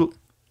great quote.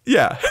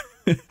 Yeah.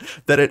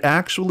 that it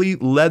actually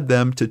led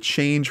them to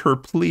change her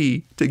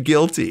plea to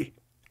guilty.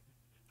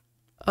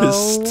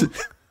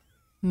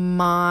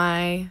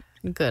 My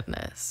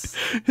goodness.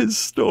 His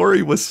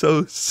story was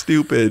so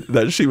stupid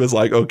that she was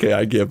like, okay,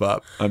 I give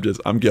up.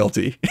 I'm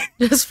guilty.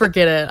 Just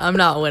forget it. I'm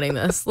not winning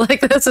this.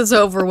 Like, this is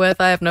over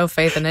with. I have no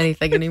faith in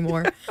anything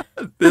anymore.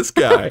 This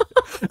guy,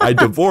 I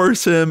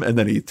divorce him, and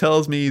then he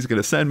tells me he's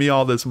going to send me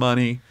all this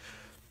money.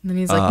 And then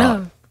he's like,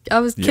 no, I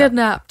was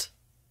kidnapped.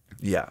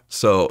 Yeah.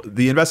 So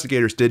the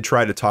investigators did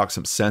try to talk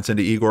some sense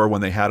into Igor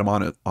when they had him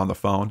on the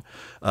phone.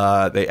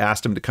 They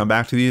asked him to come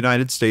back to the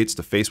United States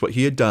to face what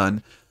he had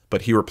done.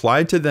 But he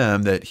replied to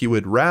them that he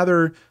would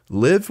rather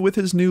live with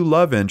his new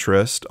love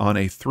interest on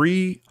a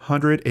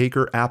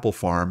 300-acre apple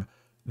farm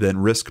than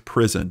risk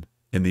prison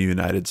in the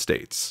United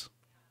States.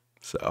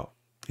 So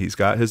he's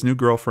got his new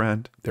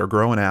girlfriend. They're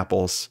growing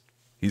apples.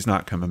 He's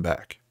not coming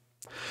back.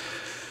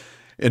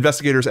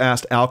 Investigators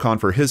asked Alcon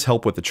for his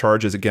help with the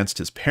charges against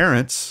his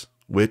parents,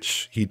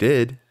 which he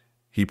did.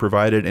 He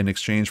provided in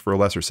exchange for a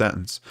lesser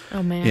sentence.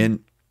 Oh, man.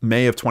 In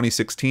May of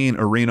 2016,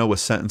 Irina was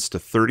sentenced to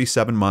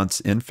 37 months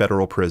in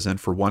federal prison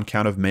for one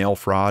count of mail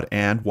fraud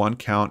and one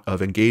count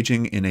of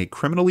engaging in a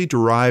criminally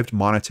derived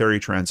monetary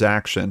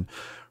transaction.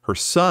 Her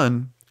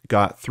son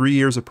got 3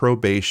 years of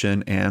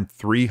probation and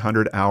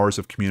 300 hours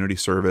of community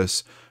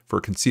service for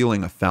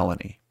concealing a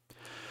felony.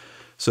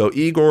 So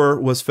Igor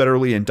was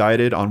federally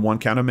indicted on one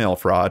count of mail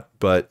fraud,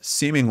 but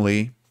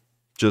seemingly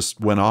just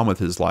went on with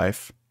his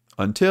life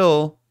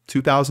until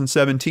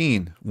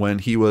 2017, when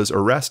he was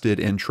arrested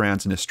in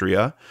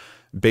Transnistria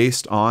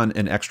based on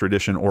an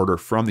extradition order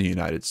from the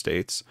United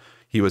States.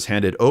 He was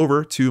handed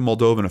over to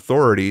Moldovan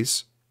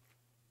authorities.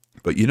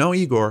 But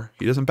Igor,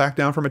 he doesn't back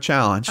down from a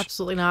challenge.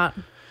 Absolutely not.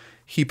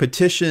 He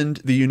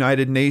petitioned the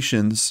United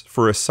Nations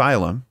for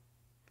asylum.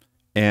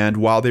 And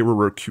while they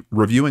were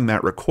reviewing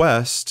that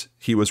request,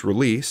 he was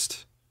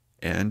released.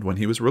 And when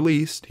he was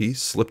released, he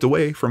slipped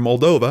away from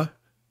Moldova.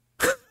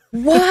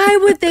 Why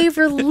would they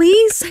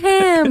release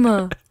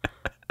him?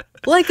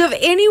 Like, of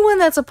anyone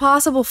that's a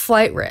possible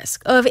flight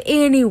risk, of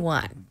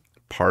anyone.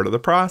 Part of the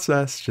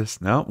process.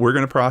 Just, no, we're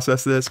going to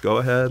process this. Go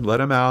ahead.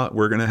 Let him out.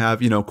 We're going to have,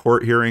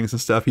 court hearings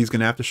and stuff. He's going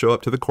to have to show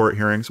up to the court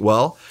hearings.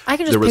 Well, I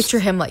can just picture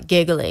him like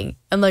giggling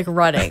and like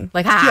running.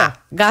 Like, gotcha.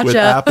 With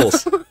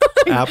apples.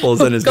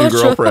 Apples and his new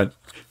girlfriend.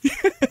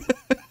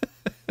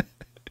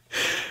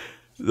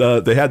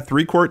 They had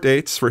 3 court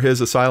dates for his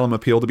asylum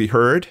appeal to be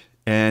heard.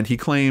 And he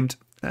claimed,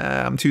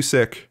 I'm too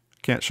sick.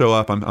 Can't show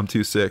up. I'm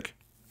too sick.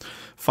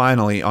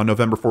 Finally, on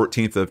November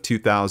 14th of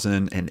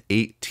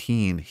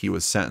 2018, he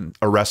was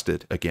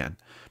arrested again,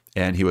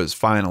 and he was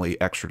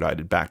finally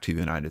extradited back to the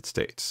United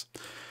States.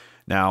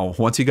 Now,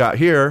 once he got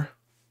here,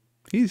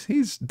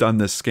 he's done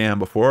this scam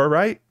before,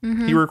 right?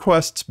 Mm-hmm. He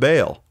requests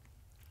bail,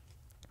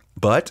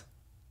 but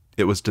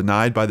it was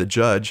denied by the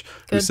judge,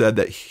 who said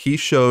that he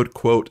showed,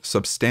 quote,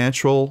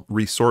 substantial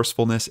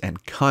resourcefulness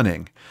and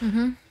cunning.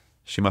 Mm-hmm.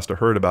 She must have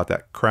heard about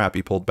that crap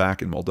he pulled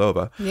back in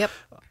Moldova. Yep.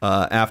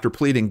 After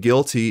pleading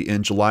guilty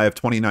in July of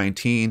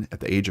 2019, at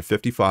the age of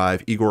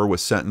 55, Igor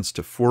was sentenced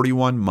to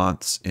 41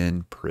 months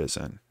in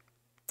prison.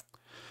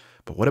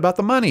 But what about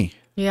the money?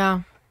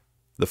 Yeah.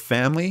 The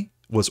family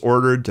was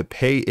ordered to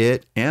pay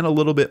it and a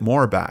little bit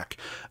more back.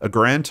 A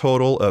grand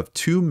total of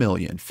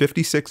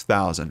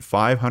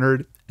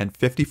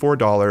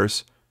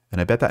 $2,056,554,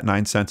 and I bet that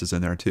 9 cents is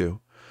in there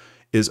too,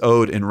 is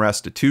owed in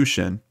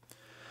restitution.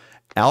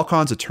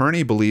 Alcon's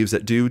attorney believes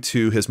that due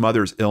to his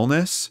mother's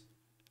illness,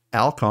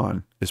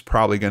 Alcon is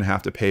probably going to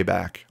have to pay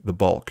back the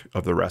bulk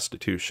of the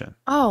restitution.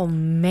 Oh,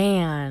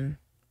 man.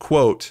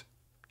 Quote,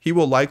 he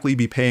will likely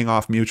be paying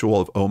off Mutual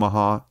of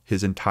Omaha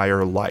his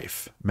entire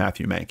life,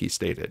 Matthew Mankey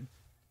stated.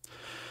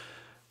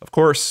 Of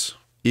course,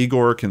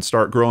 Igor can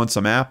start growing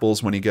some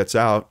apples when he gets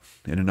out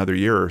in another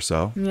year or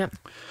so. Yep.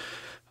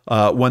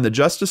 When the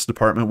Justice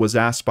Department was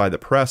asked by the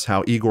press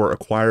how Igor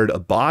acquired a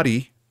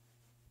body,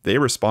 they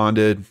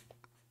responded,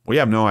 we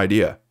have no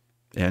idea.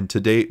 And to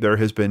date, there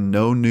has been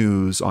no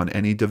news on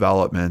any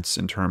developments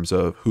in terms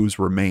of whose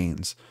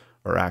remains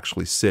are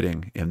actually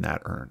sitting in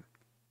that urn.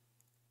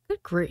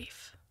 Good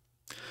grief.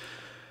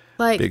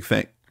 Like, big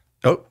thing.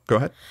 Oh, go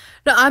ahead.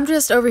 No, I'm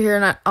just over here,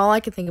 and all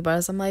I can think about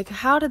is I'm like,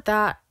 how did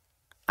that?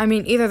 I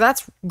mean, either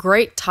that's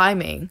great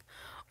timing,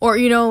 or,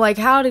 like,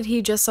 how did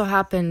he just so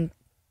happen?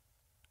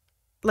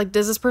 Like,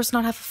 does this person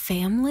not have a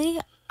family?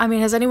 I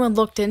mean, has anyone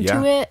looked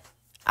into it?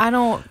 I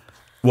don't.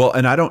 Well,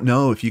 and I don't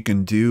know if you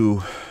can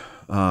do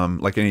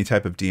like any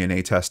type of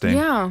DNA testing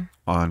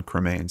on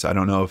cremains. I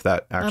don't know if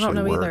that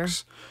actually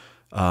works.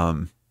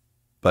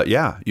 But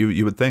yeah,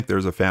 you would think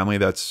there's a family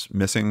that's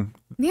missing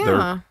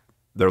their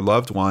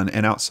loved one.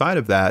 And outside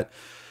of that,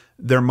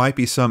 there might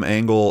be some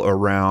angle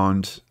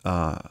around,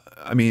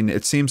 I mean,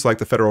 it seems like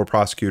the federal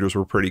prosecutors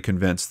were pretty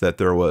convinced that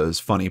there was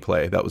funny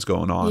play that was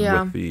going on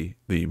with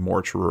the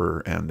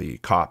mortuary and the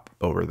cop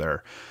over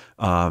there.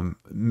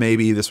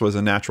 Maybe this was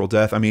a natural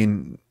death. I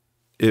mean,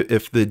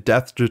 if the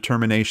death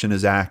determination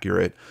is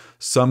accurate,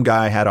 some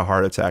guy had a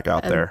heart attack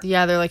out there.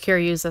 Yeah, they're like, here,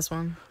 use this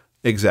one.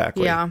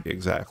 Exactly. Yeah.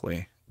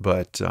 Exactly.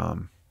 But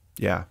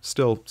yeah,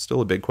 still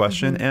a big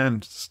question,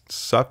 and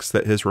sucks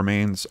that his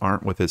remains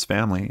aren't with his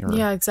family. Or,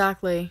 yeah,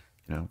 exactly.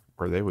 You know,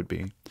 where they would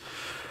be.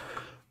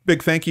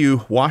 Big thank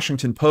you,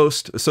 Washington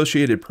Post,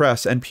 Associated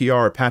Press,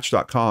 NPR,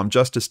 Patch.com,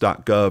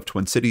 Justice.gov,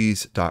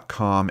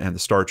 TwinCities.com, and the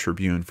Star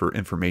Tribune for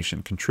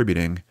information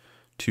contributing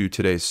to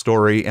today's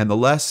story. And the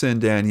lesson,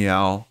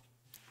 Danielle,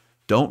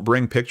 don't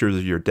bring pictures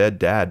of your dead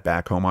dad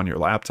back home on your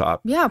laptop.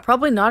 Yeah,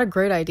 probably not a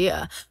great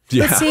idea.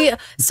 Yeah. But see,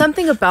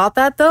 something about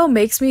that, though,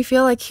 makes me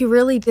feel like he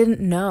really didn't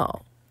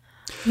know.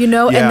 You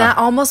know, and that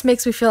almost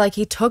makes me feel like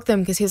he took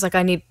them because he's like,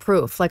 I need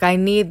proof. Like, I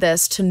need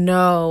this to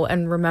know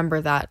and remember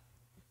that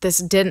this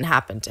didn't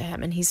happen to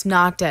him, and he's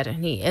not dead,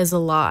 and he is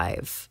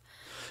alive.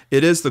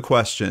 It is the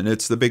question.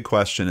 It's the big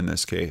question in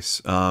this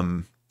case.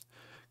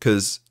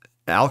 Because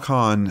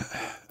Alcon,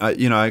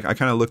 you know, I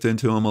kind of looked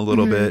into him a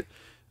little bit.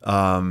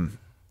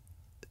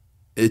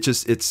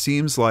 It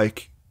seems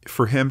like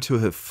for him to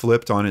have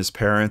flipped on his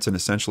parents and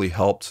essentially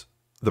helped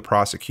the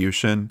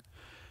prosecution,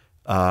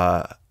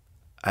 I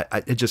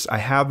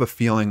have a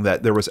feeling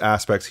that there was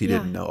aspects he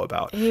didn't know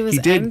about. He was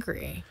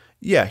angry.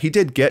 Yeah, he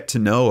did get to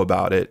know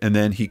about it, and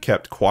then he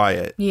kept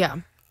quiet. Yeah.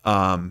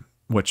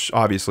 Which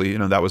obviously, you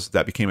know,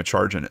 that became a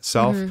charge in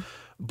itself.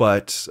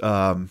 But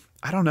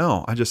I don't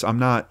know. I'm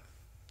not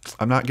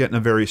getting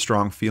a very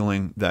strong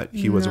feeling that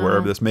he was aware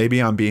of this.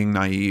 Maybe I'm being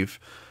naive.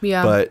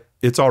 Yeah. But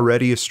it's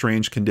already a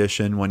strange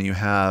condition when you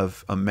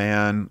have a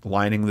man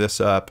lining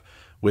this up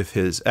with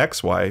his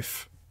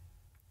ex-wife.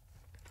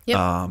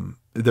 Yep.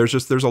 There's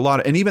a lot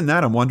of, and even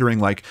that I'm wondering,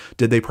 like,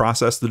 did they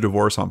process the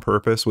divorce on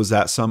purpose? Was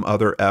that some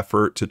other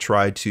effort to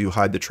try to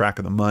hide the track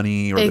of the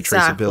money or the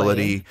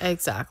traceability?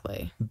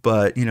 Exactly.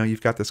 But, you know,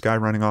 you've got this guy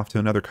running off to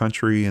another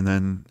country and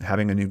then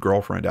having a new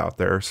girlfriend out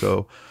there.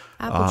 So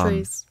apple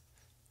trees.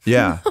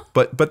 Yeah.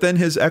 But then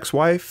his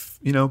ex-wife,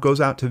 you know, goes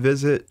out to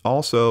visit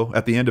also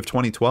at the end of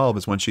 2012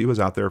 is when she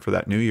was out there for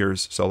that New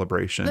Year's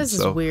celebration. This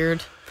is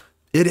weird.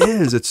 It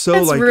is. It's so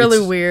it's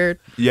really weird.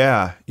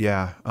 Yeah.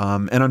 Yeah.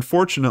 And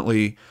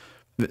unfortunately,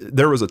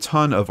 there was a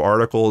ton of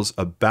articles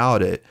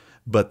about it,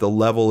 but the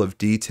level of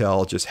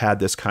detail just had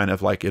this kind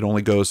of like, it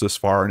only goes this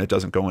far and it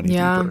doesn't go any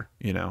deeper,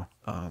 you know?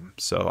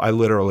 So I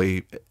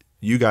literally,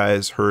 you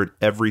guys heard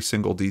every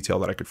single detail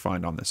that I could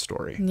find on this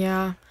story.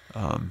 Yeah.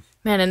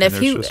 Man, and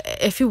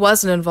if he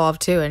wasn't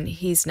involved too, and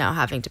he's now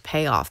having to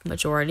pay off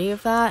majority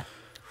of that,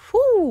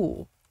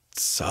 whoo.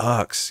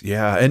 Sucks.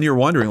 Yeah. And you're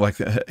wondering, like,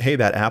 hey,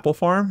 that apple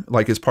farm,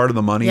 like, is part of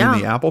the money in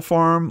the apple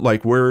farm?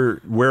 Like, where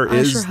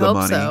is the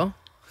money? So.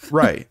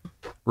 Right.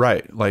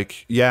 Right.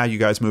 Like, yeah, you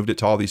guys moved it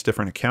to all these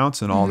different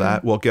accounts and all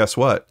that. Well, guess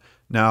what?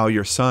 Now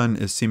your son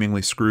is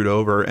seemingly screwed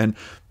over. And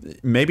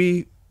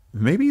maybe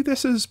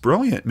this is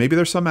brilliant. Maybe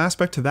there's some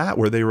aspect to that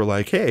where they were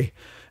like, hey,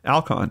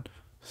 Alcon,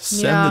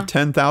 send the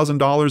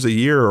 $10,000 a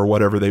year or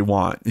whatever they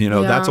want. You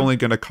know, that's only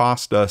going to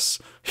cost us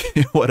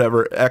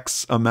whatever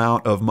X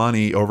amount of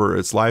money over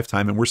its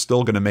lifetime. And we're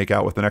still going to make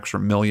out with an extra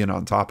 $1 million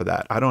on top of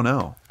that. I don't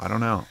know.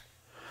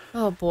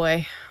 Oh,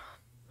 boy.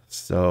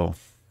 So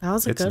that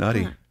was a good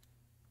nutty. one.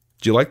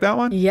 Do you like that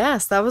one?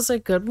 Yes, that was a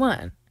good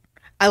one.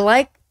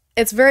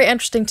 It's very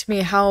interesting to me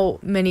how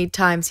many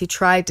times he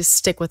tried to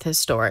stick with his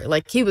story.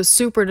 Like, he was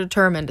super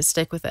determined to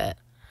stick with it.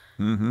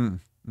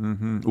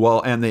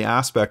 Well, and the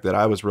aspect that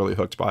I was really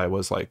hooked by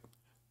was, like,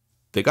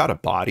 they got a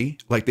body.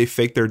 Like, they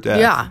faked their death.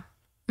 Yeah.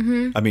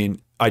 I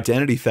mean,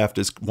 identity theft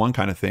is one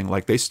kind of thing.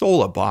 Like, they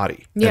stole a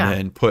body and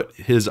then put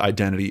his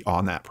identity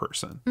on that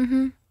person.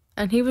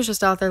 And he was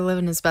just out there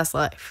living his best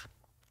life.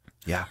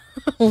 Yeah.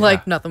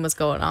 Like nothing was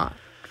going on.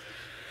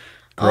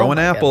 Growing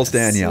apples,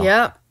 goodness. Danielle.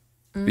 Yep.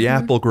 The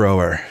apple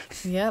grower.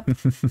 Yep.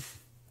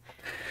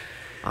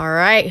 All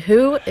right.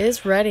 Who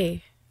is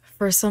ready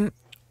for some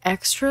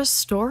extra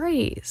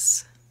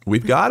stories?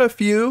 We've got a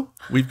few.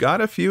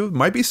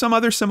 Might be some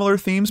other similar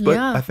themes, but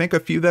I think a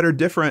few that are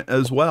different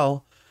as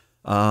well.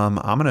 I'm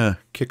going to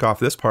kick off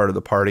this part of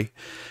the party.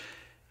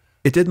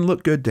 It didn't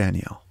look good,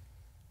 Danielle.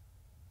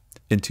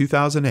 In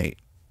 2008,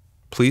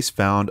 police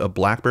found a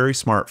BlackBerry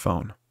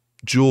smartphone,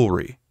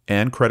 jewelry,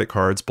 and credit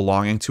cards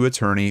belonging to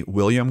attorney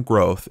William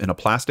Groth in a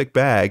plastic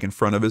bag in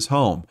front of his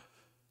home.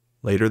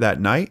 Later that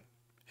night,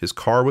 his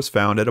car was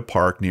found at a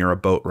park near a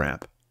boat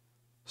ramp.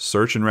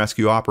 Search and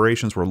rescue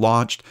operations were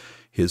launched.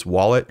 His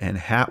wallet and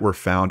hat were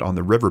found on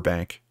the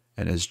riverbank,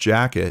 and his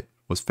jacket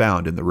was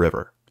found in the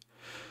river.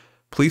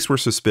 Police were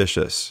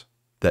suspicious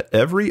that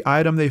every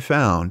item they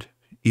found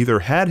either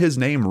had his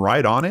name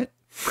right on it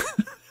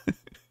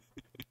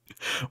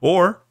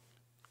or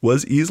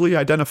was easily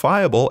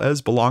identifiable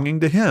as belonging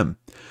to him.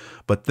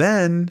 But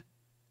then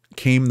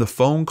came the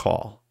phone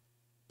call.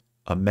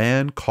 A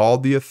man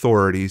called the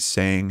authorities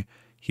saying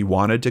he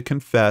wanted to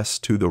confess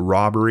to the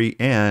robbery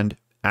and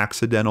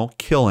accidental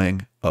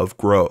killing of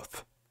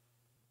Growth.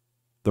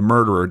 The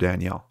murderer,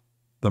 Danielle.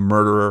 The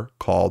murderer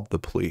called the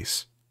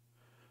police.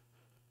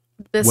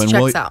 This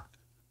checks out.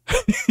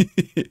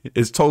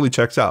 It totally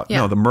checks out. Yeah.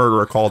 No, the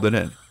murderer called it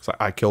in. It's like,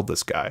 I killed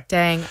this guy.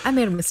 Dang, I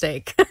made a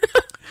mistake.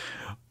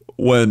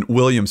 When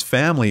William's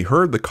family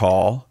heard the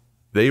call,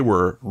 they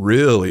were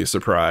really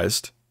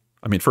surprised.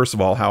 I mean, first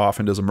of all, how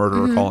often does a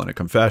murderer call in a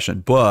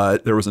confession?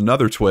 But there was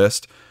another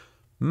twist.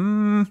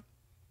 Doesn't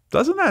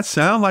that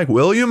sound like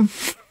William?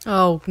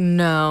 Oh,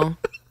 no.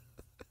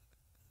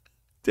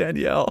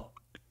 Danielle.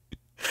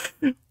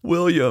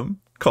 William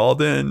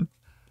called in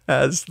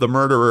as the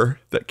murderer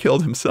that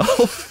killed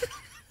himself.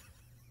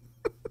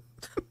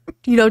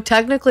 You know,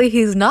 technically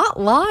he's not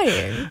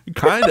lying.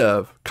 Kind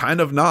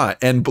of not.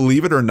 And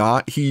believe it or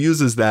not, he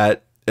uses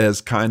that as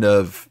kind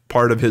of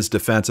part of his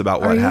defense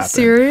about what happened. Are you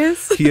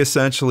serious? He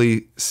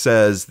essentially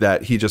says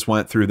that he just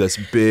went through this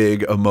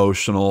big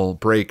emotional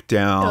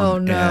breakdown. Oh,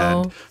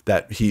 no. And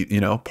that he, you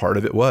know, part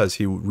of it was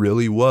he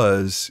really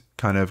was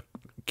kind of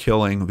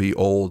killing the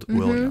old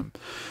William.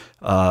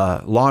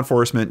 Law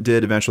enforcement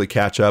did eventually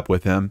catch up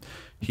with him.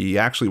 He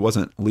actually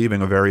wasn't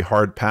leaving a very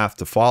hard path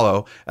to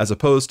follow, as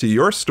opposed to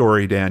your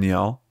story,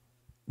 Danielle,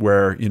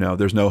 where, you know,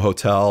 there's no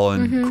hotel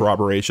and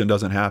corroboration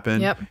doesn't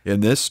happen. Yep. In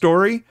this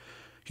story,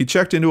 he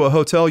checked into a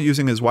hotel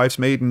using his wife's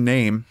maiden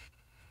name,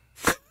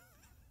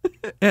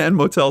 and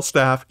motel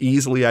staff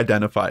easily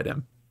identified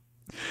him.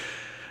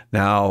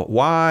 Now,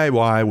 why,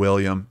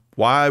 William?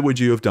 Why would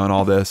you have done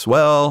all this?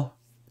 Well,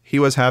 he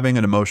was having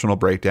an emotional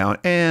breakdown,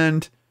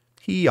 and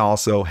he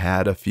also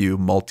had a few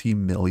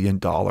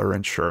multi-million-dollar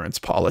insurance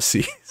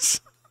policies.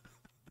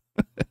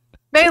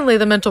 Mainly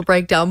the mental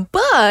breakdown,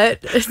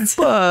 but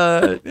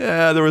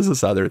yeah, there was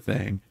this other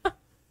thing.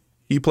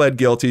 He pled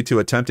guilty to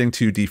attempting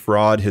to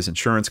defraud his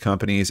insurance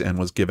companies and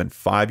was given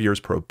 5 years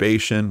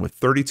probation with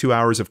 32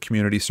 hours of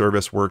community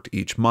service worked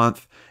each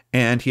month.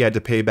 And he had to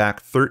pay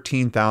back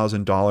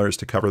 $13,000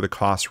 to cover the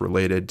costs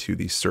related to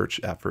the search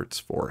efforts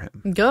for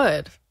him.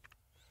 Good.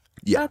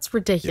 Yeah. That's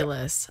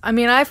ridiculous. Yeah. I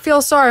mean, I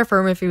feel sorry for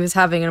him if he was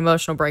having an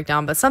emotional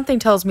breakdown, but something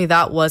tells me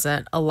that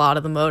wasn't a lot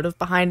of the motive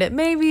behind it.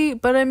 Maybe,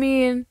 but I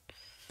mean...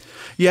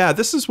 Yeah,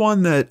 this is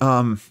one that,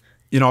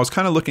 you know, I was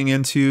kind of looking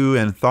into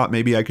and thought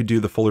maybe I could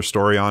do the fuller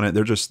story on it.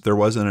 There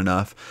wasn't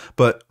enough.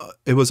 But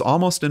it was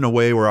almost in a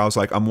way where I was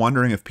like, I'm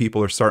wondering if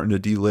people are starting to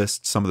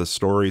delist some of the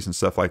stories and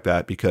stuff like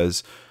that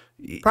because...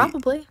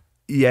 Probably.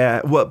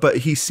 Yeah, well, but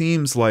he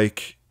seems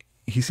like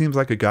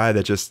a guy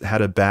that just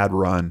had a bad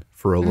run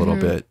for a little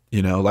bit,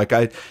 you know, like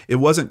it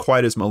wasn't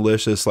quite as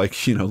malicious.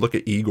 Like, you know, look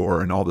at Igor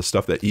and all the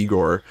stuff that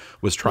Igor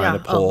was trying to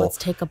pull. Oh, let's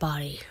take a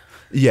body.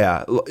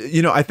 Yeah.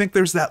 You know, I think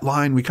there's that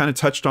line, we kind of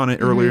touched on it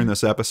earlier in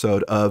this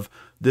episode of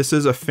this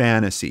is a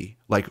fantasy.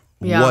 Like,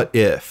 what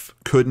if?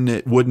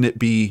 Wouldn't it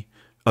be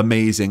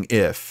amazing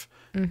if?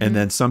 And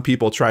then some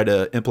people try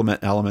to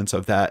implement elements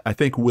of that. I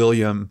think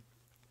William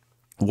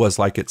was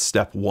like at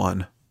step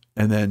one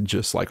and then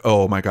just like,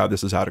 oh my God,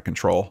 this is out of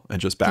control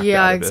and just backed out of it.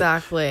 Yeah,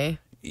 exactly.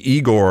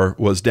 Igor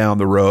was down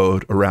the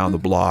road around the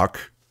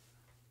block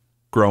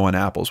growing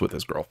apples with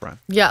his girlfriend.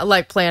 Yeah,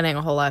 like planning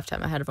a whole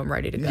lifetime ahead of him,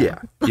 ready to go.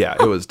 Yeah,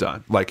 it was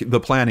done. Like the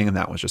planning in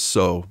that was just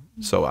so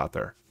out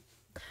there.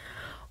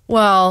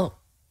 Well,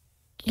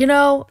 you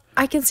know,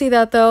 I can see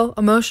that though.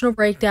 Emotional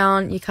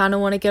breakdown, you kind of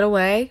want to get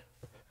away.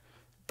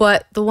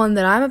 But the one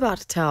that I'm about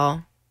to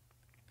tell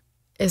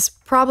is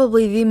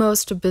probably the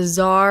most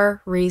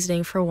bizarre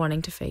reasoning for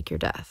wanting to fake your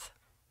death.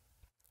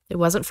 It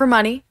wasn't for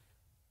money.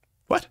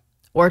 What?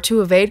 Or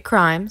to evade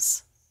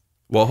crimes.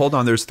 Well, hold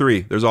on. There's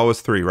three. There's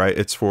always three, right?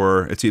 It's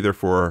either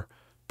for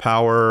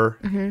power,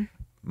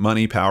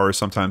 money, power,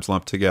 sometimes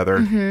lumped together.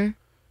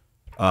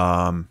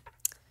 Man,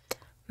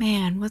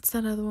 what's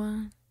that other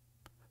one?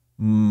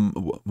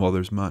 Well,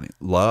 there's money.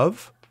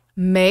 Love?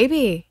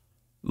 Maybe.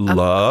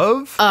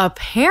 Love?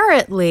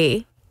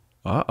 Apparently.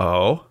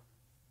 Uh-oh.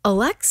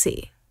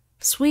 Alexei,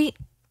 sweet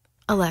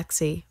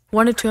Alexei,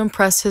 wanted to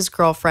impress his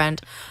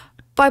girlfriend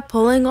by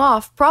pulling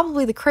off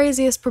probably the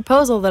craziest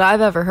proposal that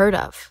I've ever heard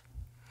of.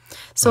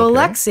 So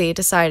Alexei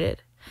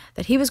decided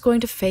that he was going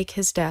to fake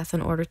his death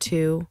in order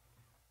to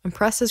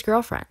impress his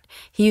girlfriend.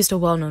 He used a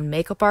well-known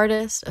makeup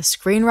artist, a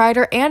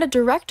screenwriter, and a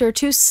director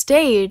to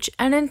stage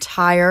an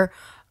entire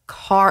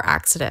car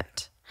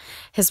accident.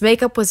 His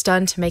makeup was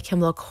done to make him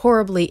look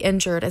horribly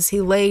injured as he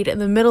laid in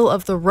the middle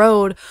of the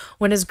road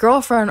when his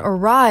girlfriend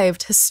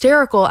arrived,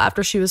 hysterical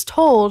after she was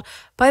told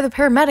by the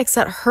paramedics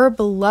that her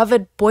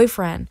beloved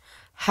boyfriend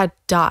had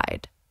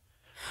died.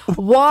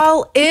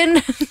 While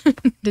in...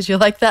 Did you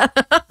like that?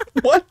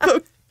 What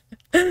the...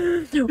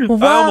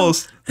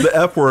 The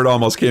F word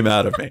almost came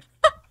out of me.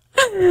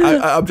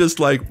 I'm just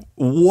like,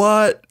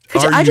 what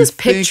are you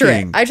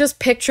thinking? I just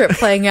picture it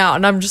playing out,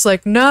 and I'm just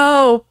like,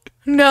 no,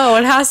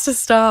 it has to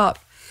stop.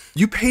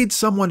 You paid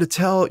someone to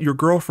tell your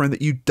girlfriend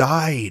that you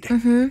died.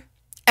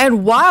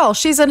 And while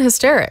she's in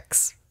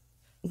hysterics,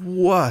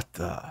 What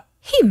the?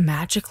 he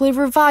magically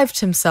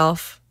revived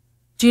himself.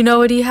 Do you know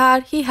what he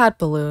had? He had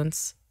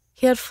balloons.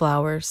 He had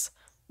flowers.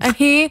 And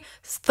he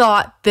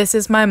thought, this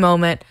is my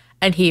moment,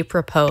 and he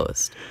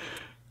proposed.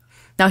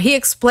 Now, he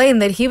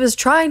explained that he was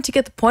trying to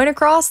get the point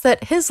across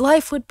that his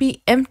life would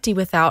be empty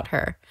without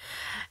her.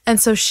 And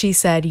so she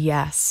said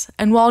yes.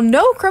 And while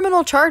no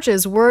criminal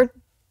charges were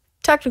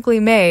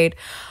technically made,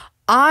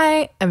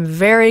 I am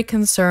very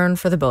concerned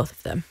for the both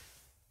of them.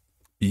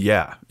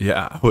 Yeah,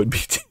 would be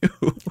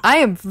too. I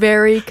am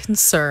very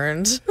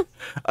concerned.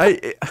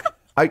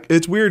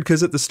 It's weird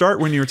because at the start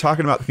when you were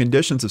talking about the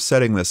conditions of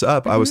setting this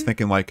up, I was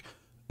thinking like,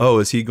 oh,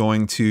 is he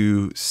going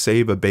to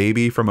save a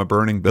baby from a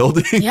burning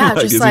building? Yeah,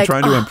 like, just is he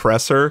trying to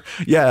impress her?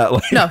 Yeah.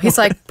 Like, No, he's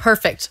like,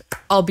 perfect.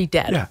 I'll be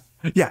dead.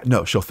 Yeah.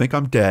 No, she'll think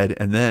I'm dead.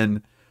 And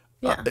then,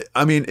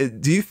 I mean,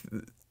 do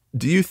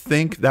you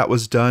think that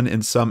was done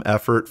in some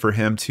effort for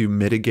him to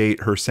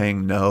mitigate her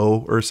saying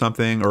no or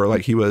something? Or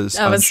like he was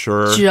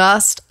unsure? I was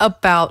just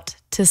about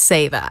to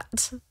say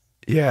that.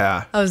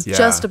 Yeah. I was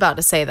just about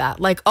to say that.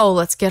 Like, oh,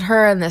 let's get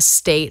her in this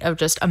state of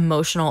just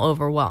emotional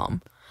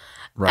overwhelm.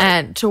 Right.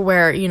 And to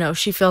where, you know,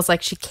 she feels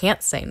like she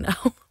can't say no.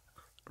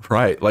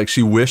 Right. Like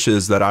she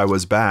wishes that I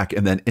was back.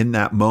 And then in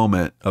that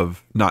moment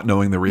of not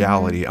knowing the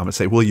reality, I'm going to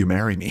say, will you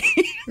marry me?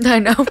 I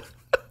know.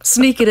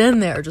 Sneak it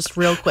in there just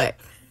real quick.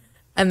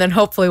 And then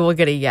hopefully we'll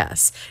get a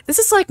yes. This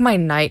is like my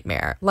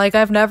nightmare. Like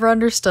I've never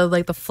understood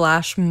like the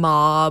flash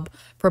mob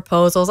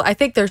proposals. I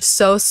think they're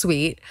so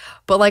sweet,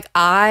 but like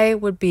I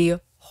would be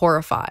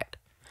horrified.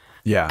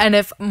 Yeah. And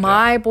if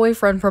my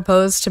boyfriend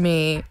proposed to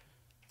me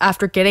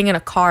after getting in a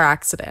car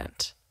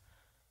accident,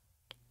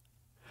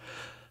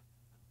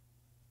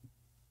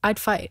 I'd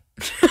fight.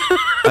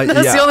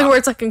 That's the only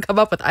words I can come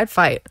up with. I'd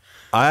fight.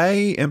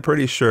 I am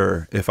pretty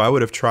sure if I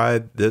would have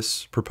tried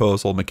this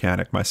proposal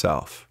mechanic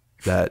myself,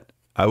 that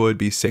I would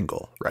be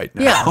single right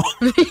now.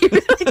 Yeah.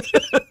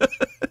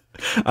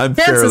 I'm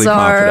fairly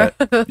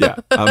confident. Yeah,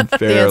 I'm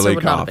fairly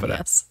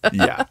confident.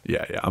 Yes.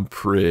 Yeah. I'm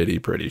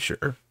pretty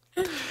sure.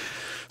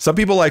 Some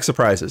people like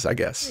surprises, I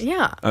guess.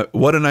 Yeah.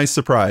 What a nice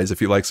surprise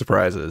if you like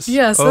surprises.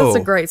 Yes, that's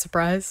a great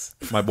surprise.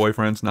 My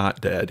boyfriend's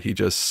not dead. He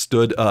just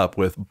stood up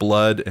with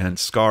blood and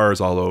scars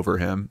all over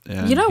him.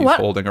 And you know he's what?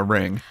 Holding a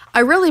ring.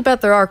 I really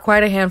bet there are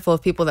quite a handful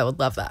of people that would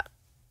love that.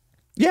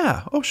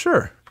 Yeah. Oh,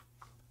 sure.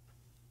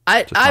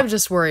 I'm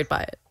just worried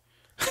by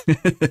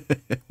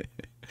it.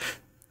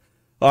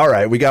 All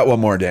right. We got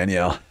one more,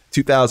 Danielle.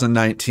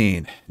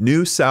 2019,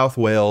 New South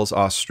Wales,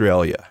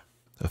 Australia.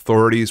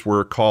 Authorities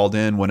were called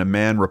in when a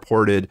man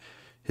reported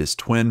his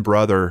twin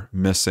brother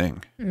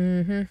missing.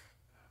 There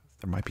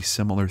might be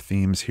similar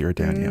themes here,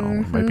 Danielle.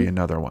 There might be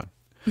another one.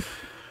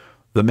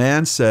 The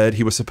man said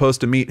he was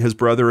supposed to meet his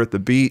brother at the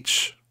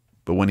beach,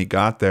 but when he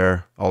got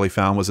there, all he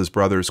found was his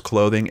brother's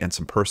clothing and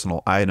some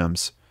personal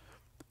items.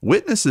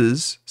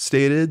 Witnesses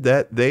stated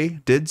that they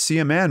did see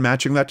a man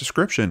matching that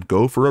description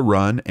go for a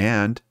run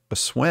and a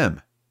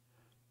swim.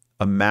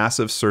 A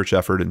massive search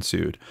effort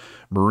ensued.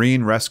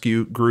 Marine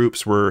rescue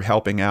groups were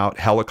helping out.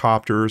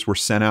 Helicopters were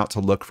sent out to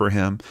look for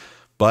him.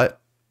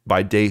 But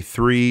by day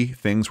 3,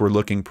 things were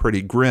looking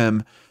pretty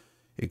grim,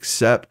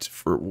 except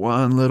for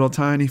one little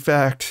tiny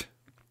fact.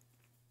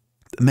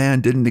 The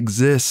man didn't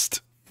exist.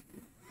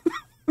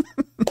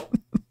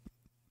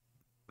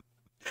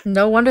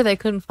 No wonder they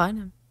couldn't find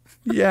him.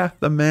 Yeah,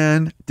 the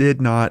man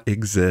did not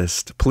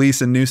exist.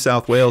 Police in New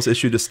South Wales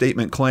issued a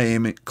statement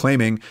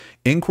claiming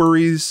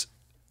inquiries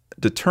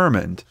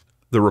determined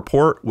the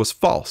report was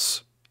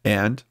false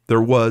and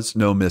there was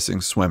no missing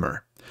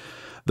swimmer.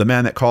 The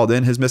man that called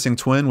in his missing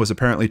twin was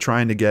apparently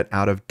trying to get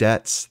out of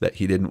debts that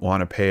he didn't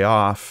want to pay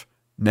off.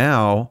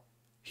 Now,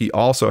 he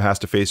also has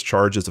to face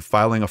charges of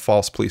filing a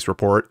false police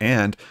report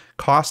and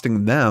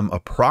costing them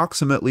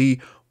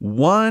approximately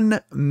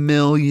 1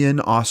 million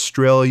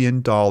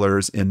Australian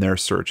dollars in their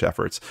search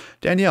efforts.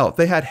 Danielle,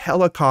 they had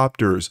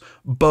helicopters,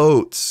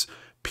 boats,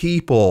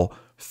 people.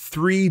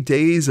 3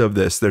 days of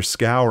this, they're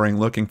scouring,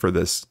 looking for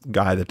this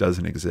guy that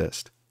doesn't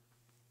exist.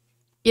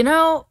 You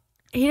know,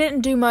 he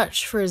didn't do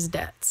much for his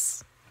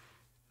debts.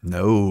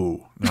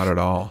 No, not at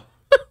all.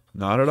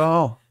 Not at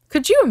all.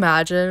 Could you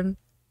imagine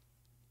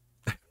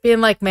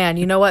being like, man,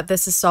 you know what?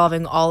 This is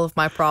solving all of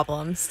my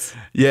problems.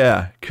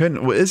 Yeah.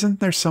 Isn't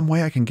there some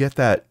way I can get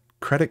that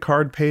credit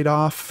card paid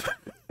off?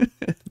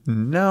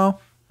 No.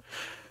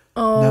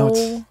 Oh, no,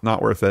 it's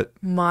not worth it.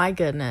 My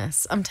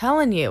goodness. I'm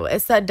telling you,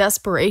 it's that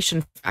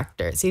desperation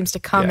factor. It seems to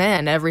come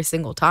in every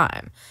single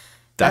time.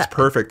 That's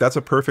perfect. That's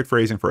a perfect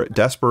phrasing for it.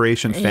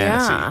 Desperation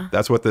fantasy. Yeah.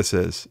 That's what this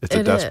is. It's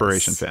a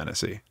desperation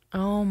fantasy.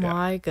 Oh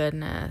my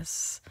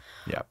goodness.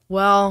 Yeah.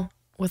 Well,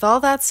 with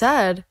all that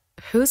said,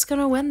 who's going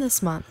to win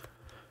this month?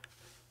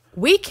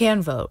 We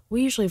can vote.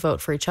 We usually vote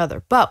for each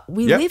other, but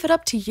we leave it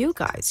up to you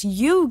guys.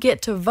 You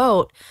get to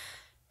vote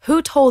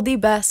who told the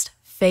best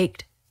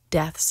faked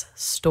deaths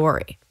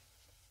story.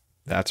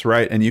 That's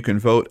right. And you can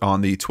vote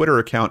on the Twitter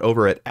account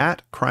over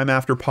at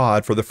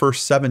CrimeAfterPod for the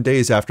first 7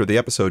 days after the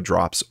episode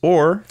drops,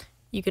 or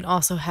You can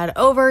also head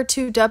over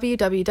to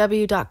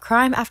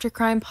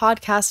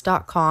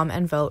www.crimeaftercrimepodcast.com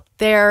and vote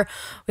there.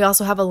 We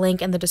also have a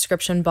link in the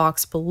description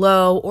box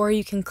below, or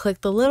you can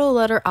click the little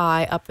letter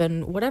I up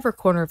in whatever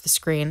corner of the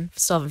screen.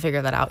 Still haven't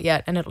figured that out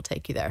yet, and it'll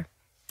take you there.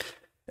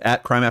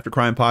 At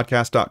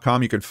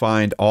crimeaftercrimepodcast.com, you can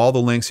find all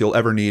the links you'll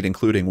ever need,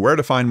 including where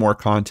to find more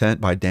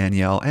content by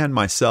Danielle and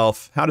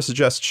myself, how to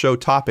suggest show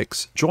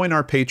topics, join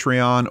our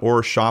Patreon,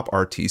 or shop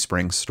our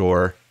Teespring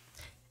store.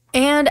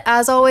 And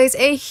as always,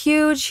 a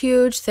huge,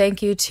 huge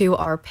thank you to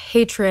our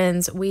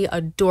patrons. We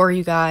adore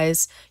you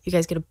guys. You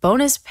guys get a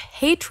bonus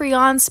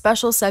Patreon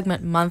special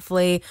segment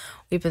monthly.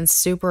 We've been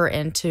super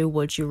into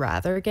Would You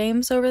Rather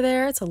games over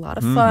there. It's a lot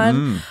of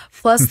fun.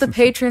 Plus, the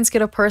patrons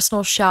get a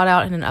personal shout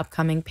out in an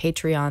upcoming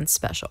Patreon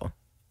special.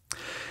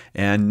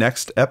 And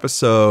next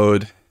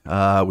episode,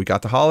 we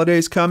got the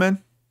holidays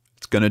coming.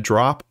 It's going to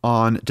drop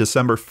on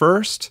December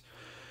 1st.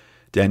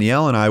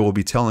 Danielle and I will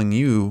be telling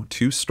you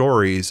 2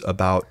 stories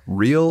about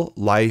real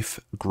life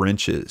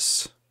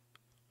Grinches.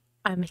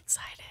 I'm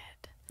excited.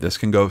 This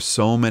can go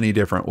so many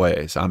different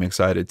ways. I'm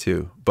excited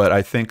too. But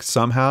I think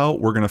somehow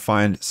we're going to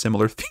find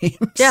similar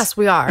themes. Yes,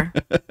 we are.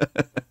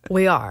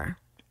 We are.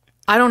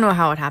 I don't know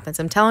how it happens.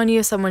 I'm telling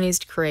you, someone needs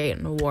to create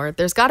an award.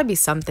 There's got to be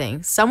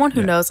something. Someone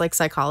who knows like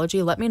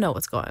psychology, let me know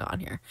what's going on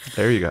here.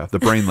 There you go. The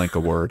BrainLink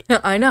Award.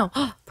 I know.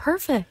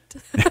 Perfect.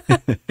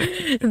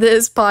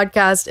 This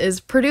podcast is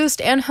produced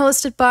and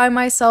hosted by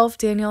myself,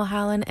 Danelle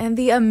Hallan, and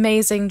the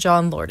amazing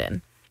John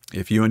Lordan.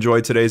 If you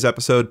enjoyed today's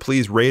episode,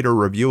 please rate or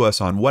review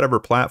us on whatever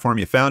platform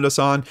you found us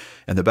on.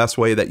 And the best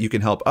way that you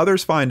can help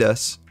others find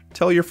us,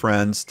 tell your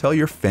friends, tell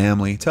your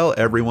family, tell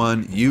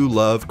everyone you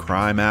love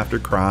Crime After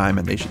Crime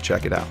and they should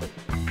check it out.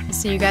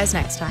 See you guys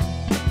next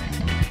time.